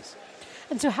that place.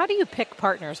 And so how do you pick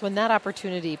partners when that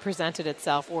opportunity presented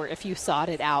itself, or if you sought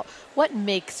it out? What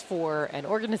makes for an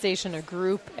organization, a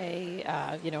group, a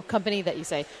company that you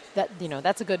say that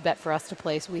that's a good bet for us to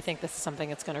place? We think this is something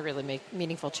that's going to really make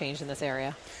meaningful change in this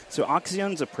area. So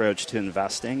Oxyon's approach to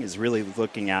investing is really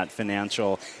looking at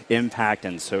financial impact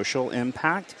and social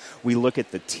impact. We look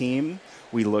at the team.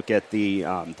 We look at the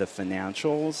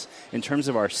financials. In terms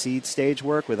of our seed stage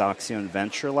work with Oxyon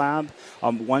Venture Lab,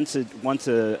 once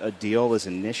a deal is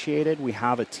initiated, we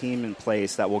have a team in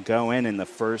place that will go in the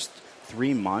first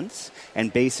 3 months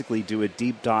and basically do a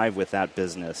deep dive with that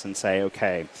business and say,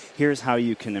 okay, here's how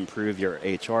you can improve your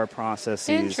HR processes.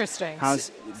 Interesting.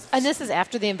 And this is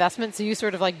after the investment, so you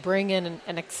sort of like bring in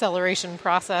an acceleration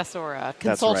process or a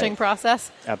consulting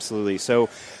process? Absolutely. So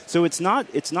it's not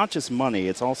just money,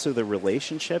 it's also the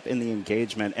relationship and the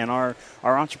engagement. And our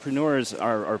entrepreneurs,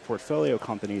 our portfolio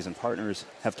companies and partners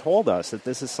have told us that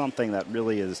this is something that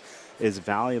really is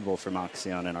valuable from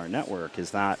Oxyon and our network,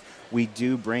 is that we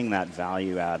do bring that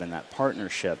value add and that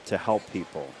partnership to help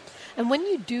people. And when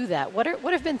you do that, what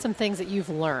have been some things that you've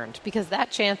learned? Because that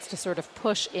chance to sort of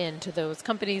push into those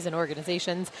companies and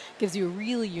organizations gives you a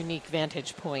really unique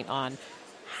vantage point on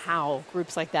how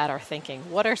groups like that are thinking.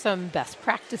 What are some best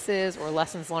practices or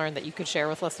lessons learned that you could share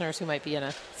with listeners who might be in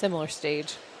a similar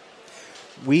stage?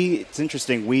 It's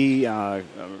interesting. We, a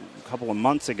couple of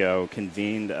months ago,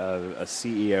 convened a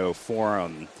CEO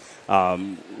forum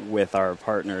with our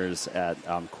partners at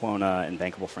Quona and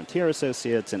Bankable Frontier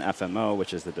Associates and FMO,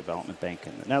 which is the development bank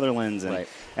in the Netherlands. And,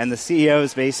 and the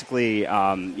CEOs basically,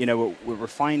 what we're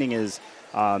finding is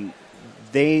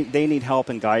they need help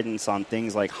and guidance on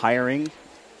things like hiring.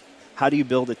 How do you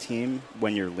build a team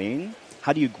when you're lean?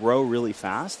 How do you grow really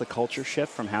fast? The culture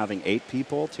shift from having 8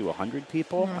 people to 100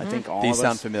 people. I think all These of us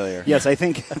sound familiar. Yes, I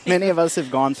think many of us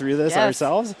have gone through this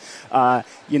ourselves.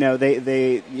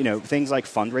 They things like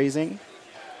fundraising.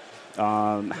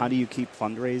 How do you keep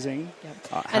fundraising?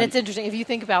 Yep. And it's interesting if you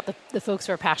think about the folks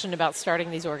who are passionate about starting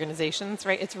these organizations.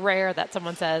 Right, it's rare that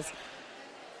someone says,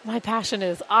 my passion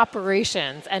is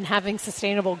operations and having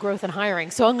sustainable growth and hiring,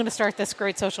 so I'm going to start this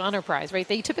great social enterprise, right?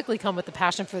 They typically come with the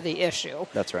passion for the issue.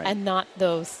 That's right. And not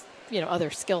those, other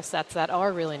skill sets that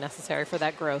are really necessary for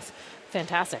that growth.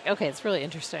 Fantastic. Okay, it's really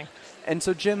interesting. And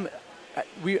so, Jim,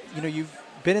 you've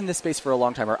been in this space for a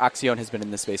long time, or Oxyon has been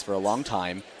in this space for a long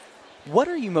time. What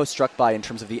are you most struck by in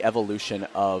terms of the evolution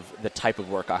of the type of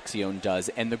work Oxyon does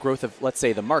and the growth of, let's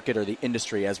say, the market or the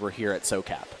industry as we're here at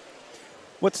SOCAP?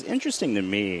 What's interesting to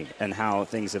me and how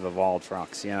things have evolved for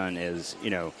Oxyon is,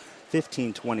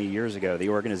 15, 20 years ago, the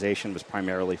organization was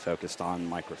primarily focused on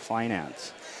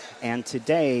microfinance. And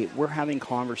today, we're having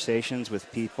conversations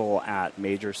with people at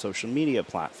major social media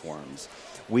platforms.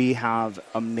 We have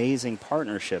amazing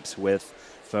partnerships with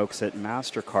folks at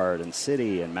MasterCard and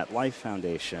Citi and MetLife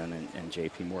Foundation and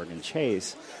JP Morgan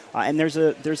Chase. And there's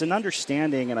an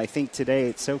understanding, and I think today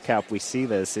at SOCAP we see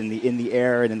this in the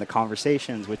air and in the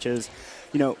conversations, which is,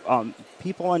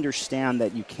 people understand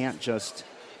that you can't just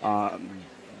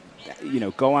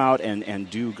go out and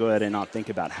do good and not think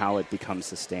about how it becomes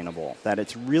sustainable. That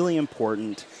it's really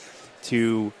important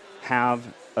to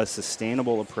have a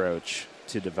sustainable approach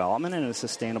to development and a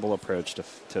sustainable approach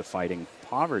to fighting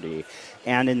poverty.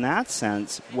 And in that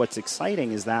sense, what's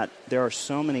exciting is that there are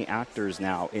so many actors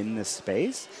now in this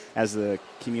space. As the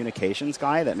communications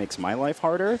guy, that makes my life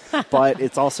harder, but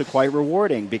it's also quite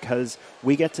rewarding because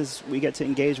we get to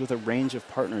engage with a range of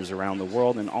partners around the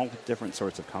world and all different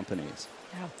sorts of companies.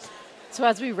 Yeah. So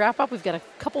as we wrap up, we've got a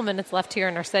couple minutes left here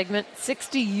in our segment.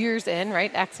 60 years in,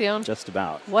 right, Accion? Just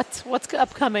about. What's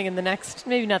upcoming in the next,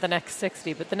 maybe not the next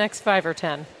 60, but the next 5 or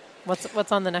 10?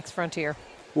 What's on the next frontier?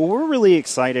 Well, we're really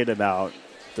excited about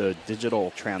the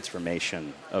digital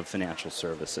transformation of financial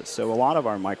services. So a lot of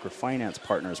our microfinance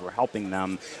partners, we're helping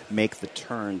them make the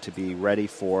turn to be ready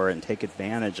for and take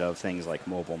advantage of things like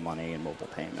mobile money and mobile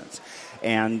payments.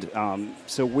 And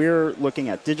so we're looking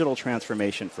at digital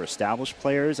transformation for established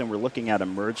players, and we're looking at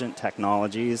emergent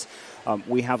technologies.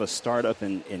 We have a startup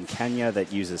in Kenya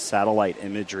that uses satellite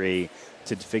imagery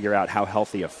to figure out how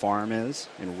healthy a farm is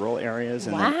in rural areas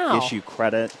and then issue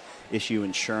credit, issue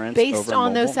insurance based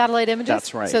on those satellite images.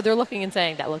 That's right. So they're looking and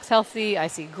saying, that looks healthy, I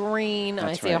see green,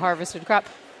 I see a harvested crop.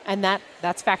 And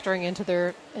that's factoring into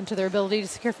their ability to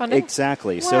secure funding?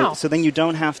 Exactly. Wow. So then you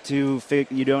don't have to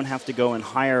go and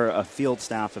hire a field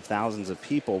staff of thousands of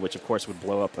people, which of course would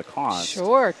blow up the cost.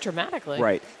 Sure, dramatically.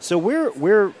 Right. So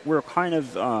we're kind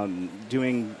of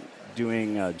doing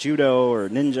judo or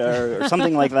ninja or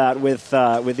something like that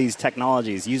with these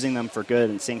technologies, using them for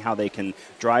good and seeing how they can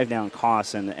drive down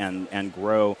costs and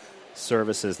grow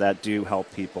services that do help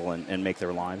people and make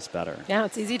their lives better. Yeah,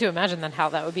 it's easy to imagine then how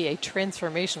that would be a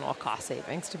transformational cost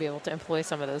savings to be able to employ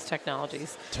some of those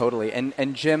technologies. Totally.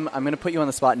 And Jim, I'm going to put you on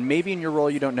the spot, and maybe in your role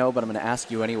you don't know, but I'm going to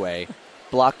ask you anyway.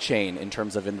 Blockchain in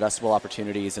terms of investable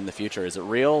opportunities in the future, is it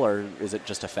real or is it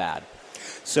just a fad?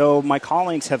 So my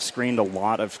colleagues have screened a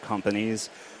lot of companies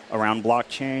around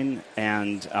blockchain,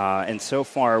 and so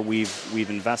far we've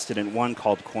invested in one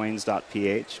called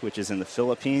Coins.ph, which is in the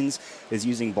Philippines, is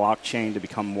using blockchain to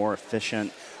become more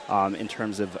efficient in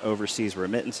terms of overseas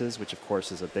remittances, which of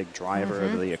course is a big driver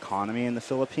of the economy in the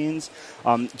Philippines.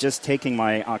 Just taking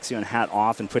my Accion hat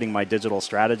off and putting my digital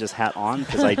strategist hat on,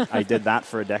 because I did that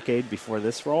for a decade before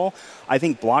this role. I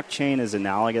think blockchain is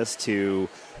analogous to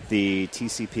the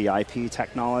TCP/IP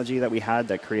technology that we had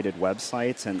that created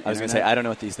websites. And I was going to say, I don't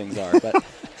know what these things are, but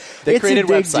they it's created a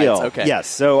big websites. Deal. Okay. Yes,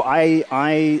 so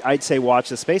I'd say watch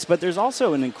the space, but there's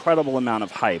also an incredible amount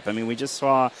of hype. I mean, we just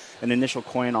saw an initial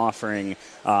coin offering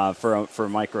for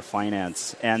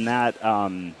microfinance, and that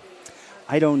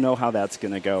I don't know how that's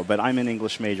going to go, but I'm an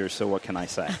English major, so what can I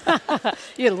say?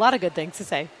 You had a lot of good things to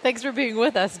say. Thanks for being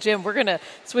with us, Jim. We're going to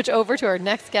switch over to our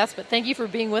next guest, but thank you for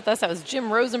being with us. That was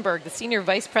Jim Rosenberg, the Senior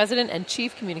Vice President and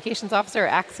Chief Communications Officer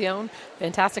at Accion.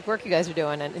 Fantastic work you guys are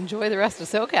doing, and enjoy the rest of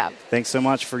SOCAP. Thanks so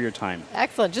much for your time.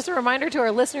 Excellent. Just a reminder to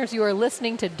our listeners, you are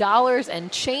listening to Dollars and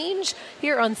Change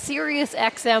here on Sirius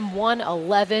XM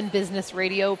 111 Business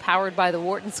Radio, powered by the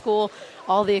Wharton School.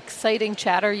 All the exciting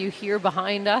chatter you hear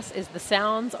behind us are the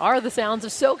sounds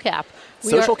of SOCAP.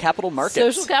 Social Capital Markets.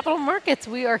 Social Capital Markets.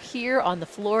 We are here on the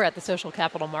floor at the Social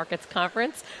Capital Markets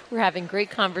Conference. We're having great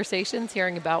conversations,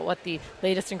 hearing about what the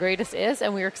latest and greatest is,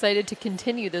 and we're excited to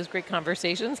continue those great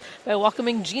conversations by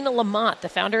welcoming Gina Lamont, the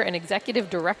founder and executive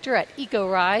director at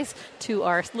EcoRise, to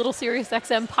our little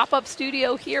SiriusXM pop-up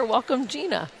studio here. Welcome,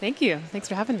 Gina. Thank you. Thanks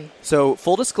for having me. So,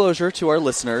 full disclosure to our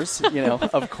listeners,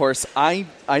 of course, I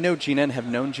know Gina and have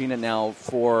known Gina now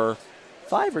for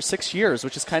 5 or 6 years,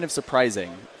 which is kind of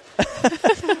surprising.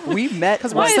 We met.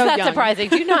 Why is that surprising?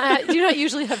 Do you not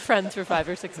usually have friends for 5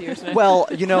 or 6 years now? Well,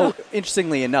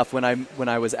 interestingly enough, when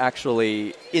I was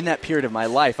actually in that period of my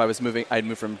life, I'd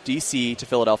moved from DC to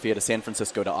Philadelphia to San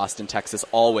Francisco to Austin, Texas,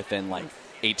 all within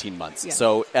 18 months. Yeah.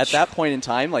 So at that point in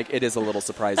time, it is a little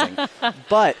surprising.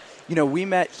 But we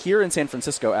met here in San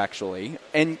Francisco actually,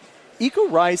 and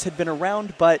EcoRise had been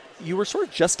around, but you were sort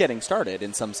of just getting started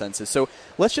in some senses. So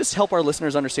let's just help our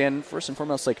listeners understand, first and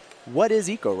foremost, what is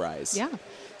EcoRise? Yeah.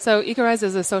 So EcoRise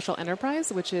is a social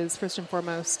enterprise, which is first and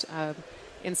foremost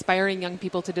inspiring young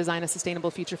people to design a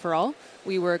sustainable future for all.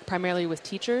 We work primarily with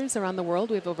teachers around the world.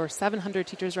 We have over 700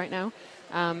 teachers right now.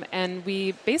 And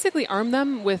we basically arm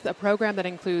them with a program that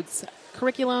includes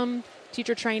curriculum,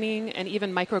 teacher training, and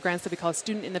even micro grants that we call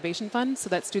Student Innovation Fund, so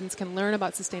that students can learn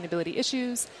about sustainability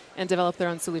issues and develop their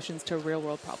own solutions to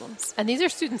real-world problems. And these are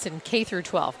students in K through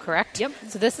 12, correct? Yep.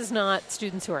 So this is not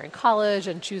students who are in college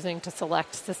and choosing to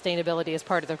select sustainability as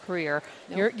part of their career.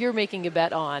 Nope. You're making a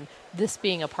bet on this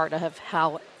being a part of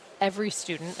how every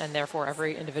student, and therefore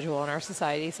every individual in our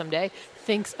society someday,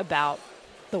 thinks about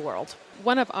the world.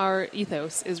 One of our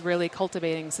ethos is really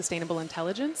cultivating sustainable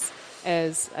intelligence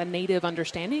as a native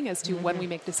understanding as to when we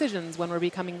make decisions, when we're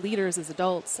becoming leaders as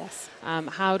adults. Yes.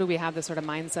 How do we have this sort of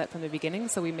mindset from the beginning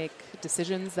so we make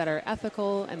decisions that are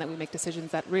ethical and that we make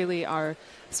decisions that really are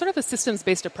sort of a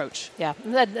systems-based approach? Yeah,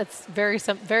 that's very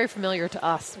familiar to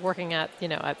us working at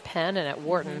Penn and at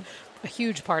Wharton. A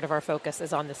huge part of our focus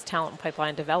is on this talent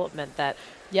pipeline development that,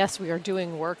 yes, we are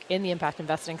doing work in the impact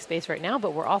investing space right now,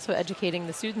 but we're also educating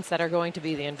the students that are going to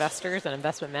be the investors and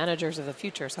investment managers of the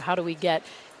future. So how do we get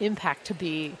impact to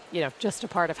be, just a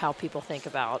part of how people think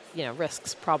about,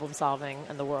 risks, problem solving,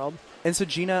 and the world? And so,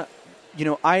 Gina,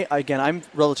 I'm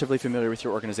relatively familiar with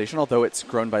your organization, although it's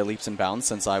grown by leaps and bounds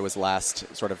since I was last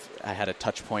I had a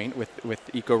touch point with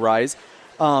EcoRise.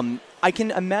 I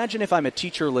can imagine if I'm a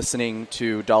teacher listening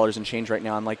to Dollars and Change right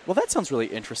now, I'm like, well, that sounds really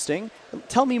interesting.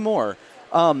 Tell me more.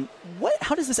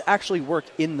 How does this actually work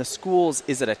in the schools?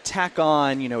 Is it a tack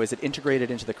on? Is it integrated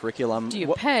into the curriculum? Do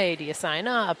you pay? Do you sign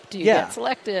up? Do you get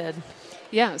selected?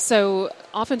 Yeah, so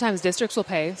oftentimes districts will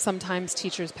pay, sometimes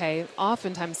teachers pay.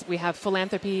 Oftentimes we have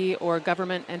philanthropy or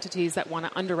government entities that want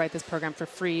to underwrite this program for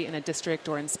free in a district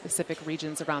or in specific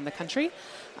regions around the country.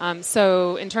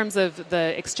 So in terms of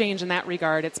the exchange in that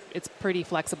regard, it's pretty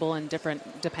flexible and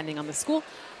different depending on the school.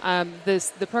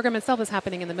 The program itself is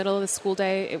happening in the middle of the school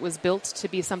day. It was built to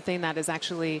be something that is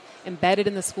actually embedded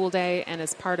in the school day and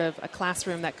is part of a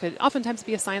classroom that could oftentimes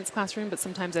be a science classroom, but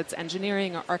sometimes it's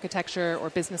engineering or architecture or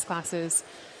business classes.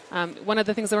 One of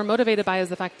the things that we're motivated by is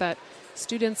the fact that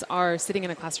students are sitting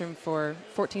in a classroom for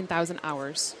 14,000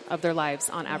 hours of their lives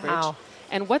on average. Wow.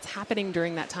 And what's happening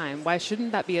during that time? Why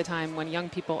shouldn't that be a time when young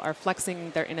people are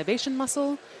flexing their innovation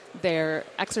muscle, they're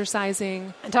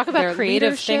exercising, and talk about their creative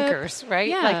leadership? thinkers, right?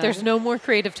 Yeah. Like there's no more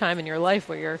creative time in your life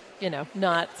where you're,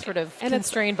 not sort of and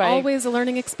constrained it's by always a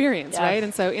learning experience, Yeah. right?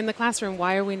 And so in the classroom,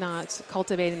 why are we not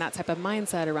cultivating that type of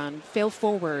mindset around fail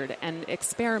forward and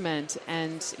experiment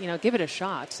and, give it a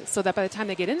shot so that by the time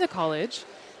they get into college,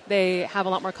 they have a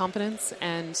lot more confidence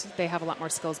and they have a lot more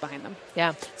skills behind them.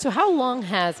 Yeah. So how long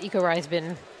has EcoRise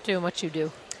been doing what you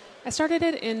do? I started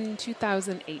it in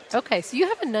 2008. Okay, so you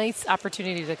have a nice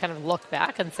opportunity to kind of look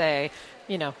back and say,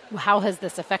 how has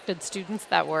this affected students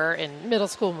that were in middle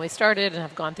school when we started and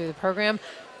have gone through the program?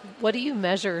 What do you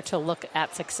measure to look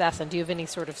at success? And do you have any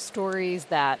sort of stories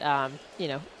that,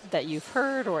 that you've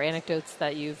heard or anecdotes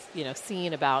that you've,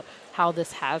 seen about how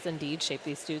this has indeed shaped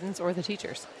these students or the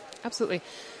teachers? Absolutely.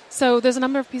 So there's a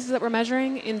number of pieces that we're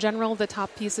measuring. In general, the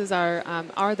top pieces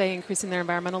are they increasing their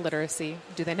environmental literacy?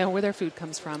 Do they know where their food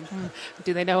comes from?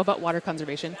 Do they know about water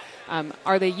conservation?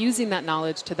 Are they using that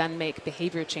knowledge to then make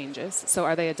behavior changes? So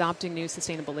are they adopting new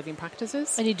sustainable living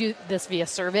practices? And you do this via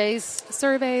surveys?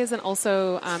 Surveys and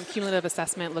also cumulative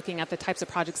assessment, looking at the types of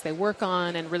projects they work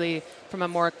on and really from a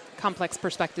more complex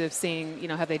perspective, seeing,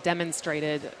 have they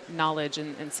demonstrated knowledge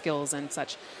and skills and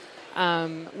such.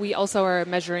 We also are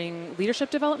measuring leadership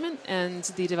development and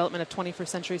the development of 21st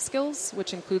century skills,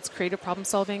 which includes creative problem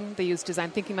solving. They use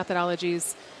design thinking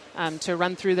methodologies to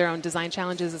run through their own design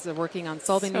challenges as they're working on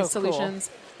solving these solutions,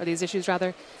 or these issues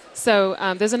rather. So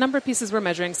there's a number of pieces we're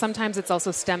measuring. Sometimes it's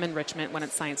also STEM enrichment when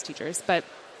it's science teachers. But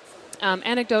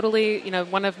anecdotally,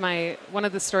 one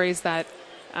of the stories that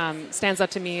stands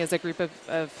out to me is a group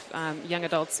of young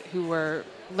adults who were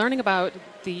learning about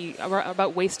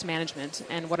waste management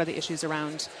and what are the issues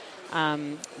around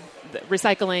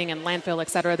recycling and landfill, et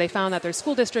cetera. They found that their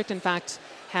school district, in fact,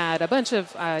 had a bunch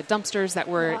of dumpsters that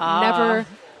were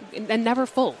never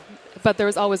full. But there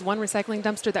was always one recycling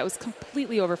dumpster that was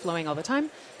completely overflowing all the time.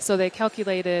 So they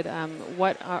calculated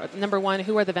number one,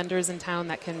 who are the vendors in town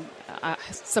that can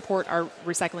support our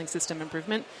recycling system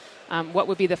improvement? What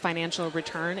would be the financial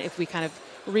return if we kind of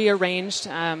rearranged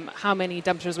how many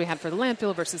dumpsters we had for the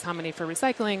landfill versus how many for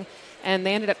recycling. And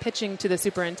they ended up pitching to the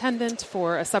superintendent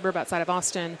for a suburb outside of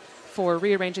Austin for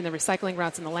rearranging the recycling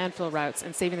routes and the landfill routes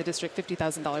and saving the district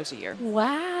 $50,000 a year.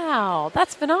 Wow,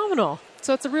 that's phenomenal.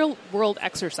 So it's a real world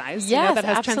exercise yes, that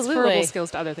has absolutely. transferable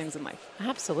skills to other things in life.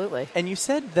 Absolutely. And you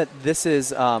said that this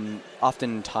is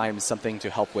oftentimes something to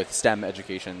help with STEM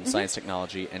education, science,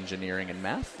 technology, engineering, and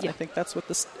math. Yeah. I think that's what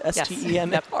the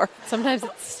STEM are. Sometimes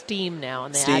it's STEAM now,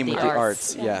 and they STEAM add with the the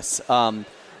arts, yes.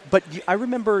 But I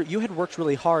remember you had worked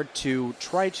really hard to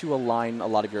try to align a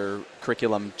lot of your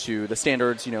curriculum to the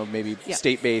standards, maybe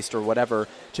state-based or whatever,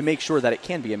 to make sure that it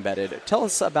can be embedded. Tell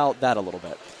us about that a little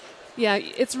bit. Yeah,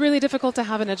 it's really difficult to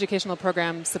have an educational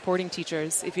program supporting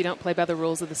teachers if you don't play by the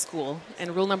rules of the school.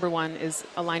 And rule number one is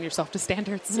align yourself to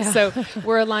standards. Yeah. So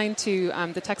we're aligned to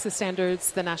the Texas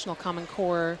standards, the National Common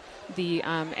Core, the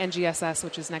NGSS,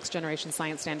 which is Next Generation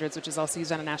Science Standards, which is also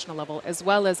used on a national level, as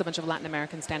well as a bunch of Latin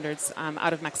American standards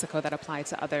out of Mexico that apply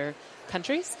to other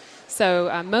countries.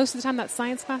 So most of the time that's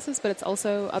science classes, but it's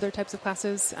also other types of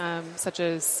classes, such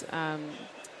as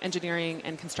engineering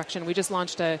and construction. We just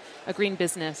launched a green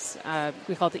business,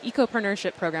 we call it the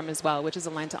Ecopreneurship program as well, which is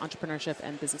aligned to entrepreneurship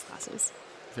and business classes.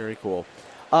 Very cool.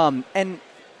 And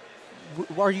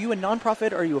are you a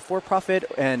nonprofit? Are you a for-profit?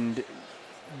 And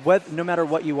no matter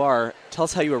what you are, tell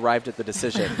us how you arrived at the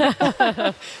decision.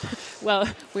 Well,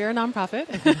 we're a nonprofit.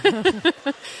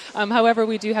 However,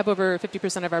 we do have over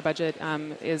 50% of our budget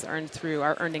is earned through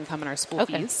our earned income and our school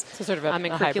fees. So sort of a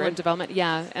curriculum hybrid. Development.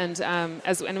 Yeah,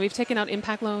 and we've taken out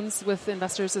impact loans with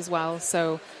investors as well.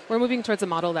 So we're moving towards a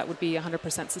model that would be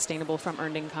 100% sustainable from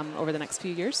earned income over the next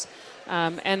few years.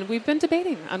 And we've been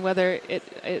debating on whether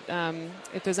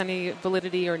if there's any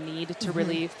validity or need to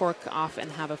really fork off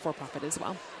and have a for-profit as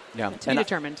well. Yeah, to be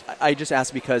determined. I just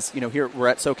asked because here we're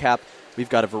at SoCap. We've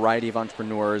got a variety of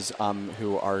entrepreneurs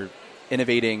who are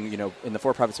innovating, in the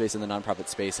for-profit space and the nonprofit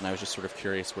space, and I was just sort of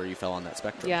curious where you fell on that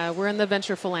spectrum. Yeah, we're in the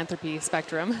venture philanthropy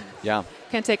spectrum. Yeah,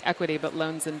 can't take equity, but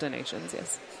loans and donations.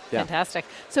 Yes. Yeah. Fantastic.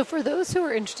 So for those who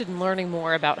are interested in learning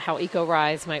more about how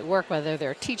EcoRise might work, whether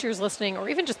they're teachers listening or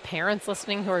even just parents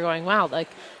listening who are going, wow,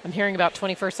 I'm hearing about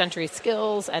 21st century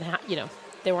skills and how,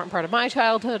 they weren't part of my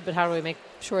childhood, but how do we make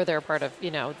sure they're part of,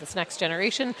 this next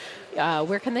generation?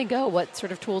 Where can they go? What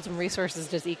sort of tools and resources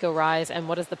does EcoRise, and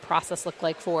what does the process look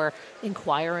like for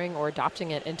inquiring or adopting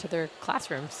it into their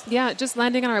classrooms? Yeah, just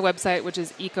landing on our website, which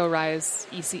is EcoRise,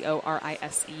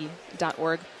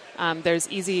 ECORISE.org. There's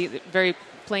easy, very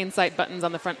plain sight buttons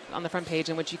on the front page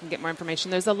in which you can get more information.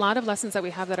 There's a lot of lessons that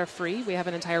we have that are free. We have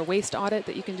an entire waste audit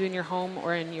that you can do in your home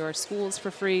or in your schools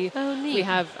for free. Oh, neat. We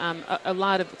have a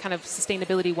lot of kind of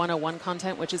sustainability 101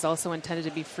 content, which is also intended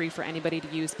to be free for anybody to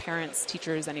use, parents,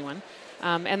 teachers, anyone.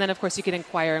 And then, of course, you can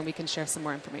inquire and we can share some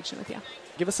more information with you.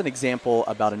 Give us an example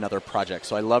about another project.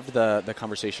 So I loved the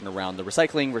conversation around the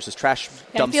recycling versus trash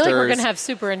dumpsters. I feel like we're going to have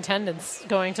superintendents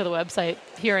going to the website,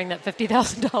 hearing that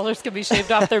 $50,000 can be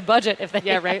shaved off their budget if they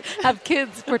have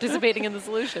kids participating in the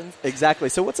solutions. Exactly.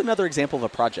 So what's another example of a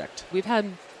project? We've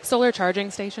had solar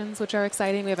charging stations, which are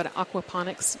exciting. We have an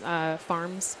aquaponics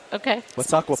farms. Okay.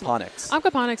 What's aquaponics?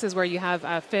 Aquaponics is where you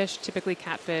have fish, typically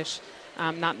catfish,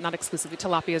 not exclusively.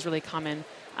 Tilapia is really common.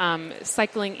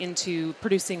 Cycling into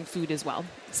producing food as well.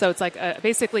 So it's like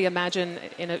basically imagine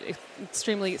in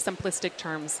extremely simplistic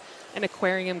terms an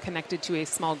aquarium connected to a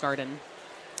small garden.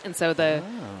 And so I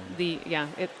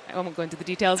won't go into the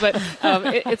details, but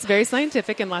it's very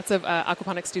scientific, and lots of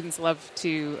aquaponics students love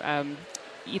to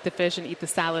eat the fish and eat the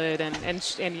salad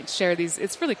and share these.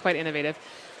 It's really quite innovative.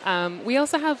 We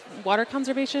also have water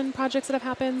conservation projects that have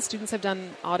happened. Students have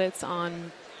done audits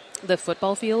on the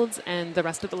football fields and the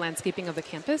rest of the landscaping of the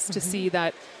campus to see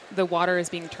that the water is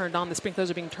being turned on, the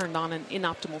sprinklers are being turned on in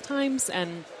optimal times,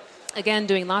 and again,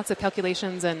 doing lots of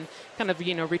calculations and kind of,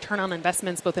 return on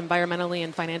investments, both environmentally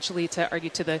and financially, to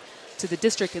argue to the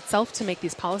district itself to make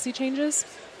these policy changes.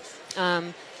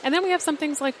 And then we have some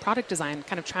things like product design,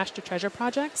 kind of trash to treasure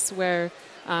projects, where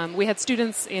we had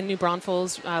students in New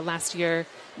Braunfels last year.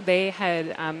 They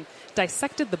had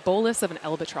dissected the bolus of an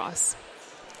albatross.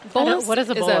 Bolus what is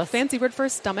a bolus? Is a fancy word for a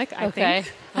stomach, I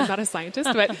think. I'm not a scientist,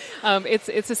 but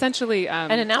it's essentially...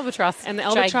 and an albatross. And the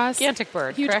albatross. Gigantic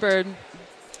bird, huge correct? bird.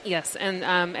 Yes,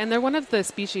 and they're one of the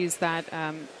species that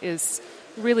is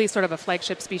really sort of a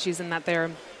flagship species in that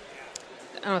they're...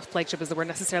 I don't know if flagship is the word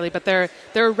necessarily, but they're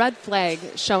a red flag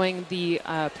showing the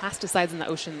plasticides in the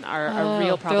ocean are a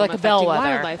real problem they're like a affecting bellwether.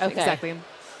 wildlife. Okay. Exactly.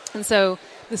 And so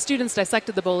the students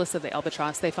dissected the bolus of the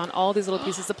albatross. They found all these little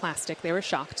pieces of plastic. They were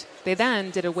shocked. They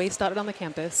then did a waste audit on the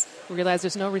campus. We realized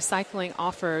there's no recycling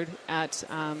offered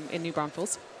in New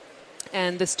Braunfels.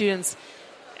 And the students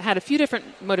had a few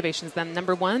different motivations then.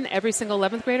 Number one, every single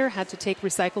 11th grader had to take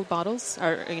recycled bottles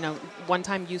or,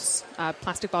 one-time use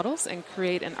plastic bottles and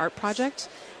create an art project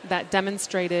that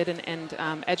demonstrated and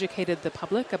educated the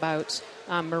public about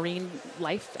marine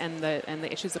life and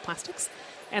the issues of plastics.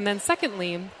 And then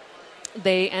secondly,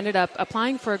 they ended up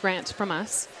applying for a grant from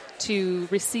us to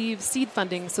receive seed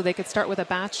funding so they could start with a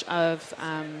batch of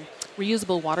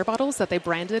reusable water bottles that they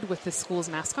branded with the school's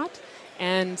mascot.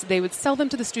 And they would sell them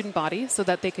to the student body so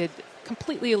that they could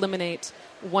completely eliminate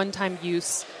one-time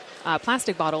use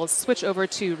plastic bottles, switch over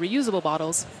to reusable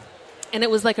bottles. And it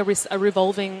was like a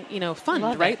revolving, fund,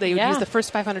 Love right? it. They would Yeah. use the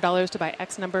first $500 to buy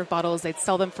X number of bottles. They'd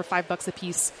sell them for $5 a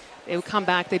piece. They would come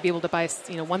back. They'd be able to buy,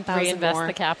 1,000 Reinvest more.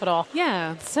 the capital.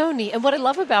 Yeah. So neat. And what I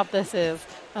love about this is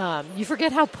you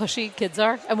forget how pushy kids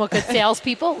are and what good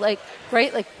salespeople,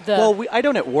 right? Well, I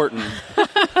don't at Wharton.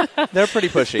 They're pretty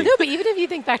pushy. No, but even if you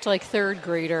think back to like third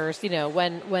graders,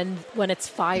 when it's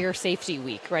fire safety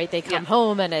week, right? They come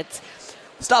home and it's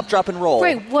Stop, drop, and roll.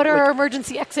 right. What are our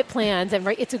emergency exit plans? And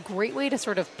right, it's a great way to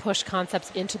sort of push concepts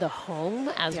into the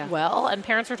home as well. And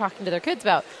parents are talking to their kids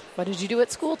about what did you do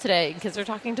at school today? And kids are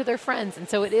talking to their friends, and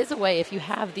so it is a way if you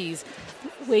have these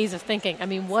ways of thinking. I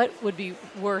mean, what would be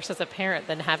worse as a parent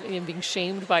than being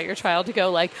shamed by your child to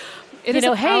go like, It is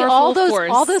a hey, powerful all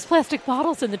force. those plastic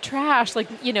bottles in the trash,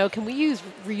 can we use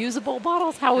reusable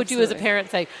bottles? How would you as a parent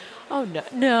say, oh,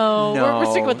 no, we're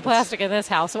sticking with the plastic in this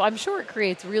house? So I'm sure it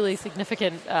creates really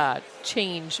significant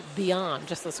change beyond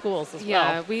just the schools as well.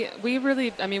 Yeah, we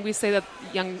really, we say that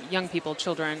young people,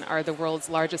 children, are the world's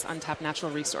largest untapped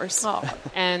natural resource. Oh.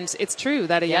 And it's true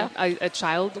that a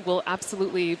child will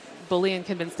absolutely bully and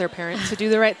convince their parent to do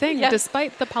the right thing.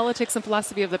 Despite the politics and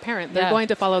philosophy of the parent, they're going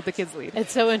to follow the kid's lead.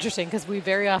 It's so interesting because we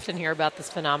very often hear about this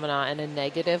phenomena in a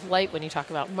negative light when you talk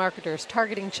about marketers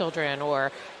targeting children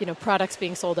or products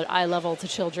being sold at eye level to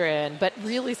children, but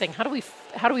really saying how do we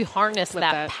harness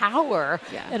that power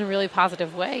in a really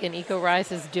positive way, and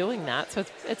EcoRise is doing that. So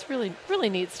it's really, really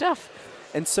neat stuff.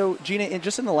 And so, Gina,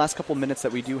 just in the last couple minutes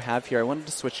that we do have here, I wanted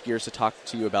to switch gears to talk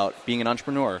to you about being an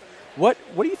entrepreneur. What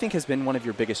do you think has been one of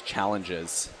your biggest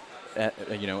challenges,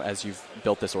 as you've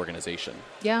built this organization?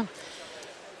 Yeah.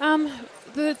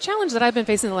 The challenge that I've been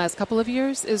facing the last couple of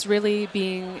years is really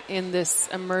being in this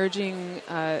emerging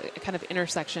kind of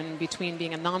intersection between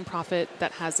being a nonprofit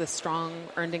that has a strong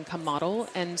earned income model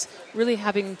and really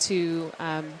having to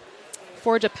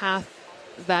forge a path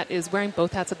that is wearing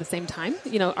both hats at the same time.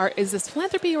 Is this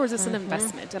philanthropy or is this an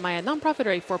investment? Am I a nonprofit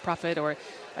or a for-profit or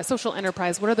a social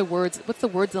enterprise? What are the words? What's the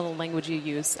words and the language you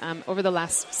use? Over the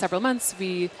last several months,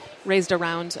 we raised a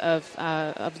round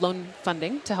of loan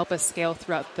funding to help us scale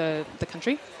throughout the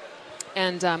country.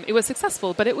 And it was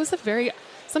successful, but it was a very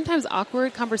sometimes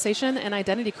awkward conversation and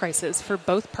identity crisis for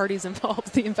both parties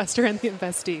involved, the investor and the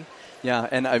investee. Yeah,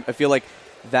 and I feel like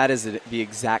that is the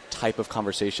exact type of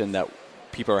conversation that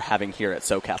people are having here at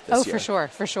SoCap this year.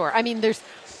 For sure. I mean,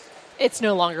 it's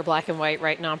no longer black and white,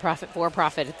 right? Nonprofit,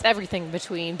 for-profit. It's everything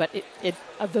between, but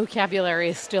a vocabulary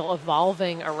is still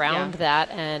evolving around that.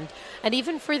 And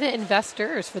even for the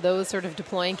investors, for those sort of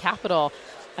deploying capital,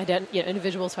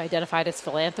 individuals who identified as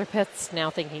philanthropists, now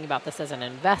thinking about this as an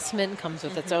investment, comes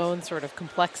with its own sort of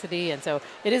complexity. And so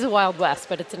it is a Wild West,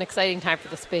 but it's an exciting time for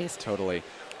the space. Totally.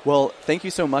 Well, thank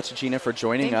you so much, Gina, for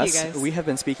joining us. Thank you, guys. We have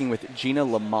been speaking with Gina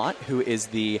Lamott, who is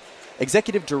the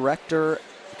executive director.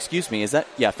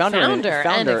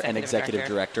 Founder and executive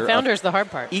director. Founder's the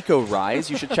hard part. EcoRise.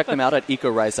 You should check them out at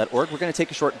ecorise.org. We're going to take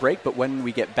a short break, but when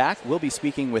we get back, we'll be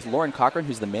speaking with Lauren Cochran,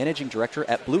 who's the managing director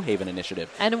at Blue Haven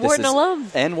Initiative. And a Wharton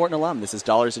alum. This is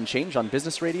Dollars and Change on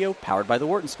Business Radio, powered by the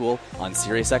Wharton School on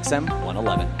SiriusXM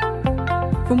 111.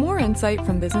 For more insight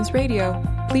from Business Radio,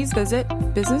 please visit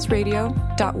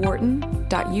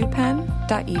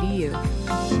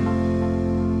businessradio.wharton.upenn.edu.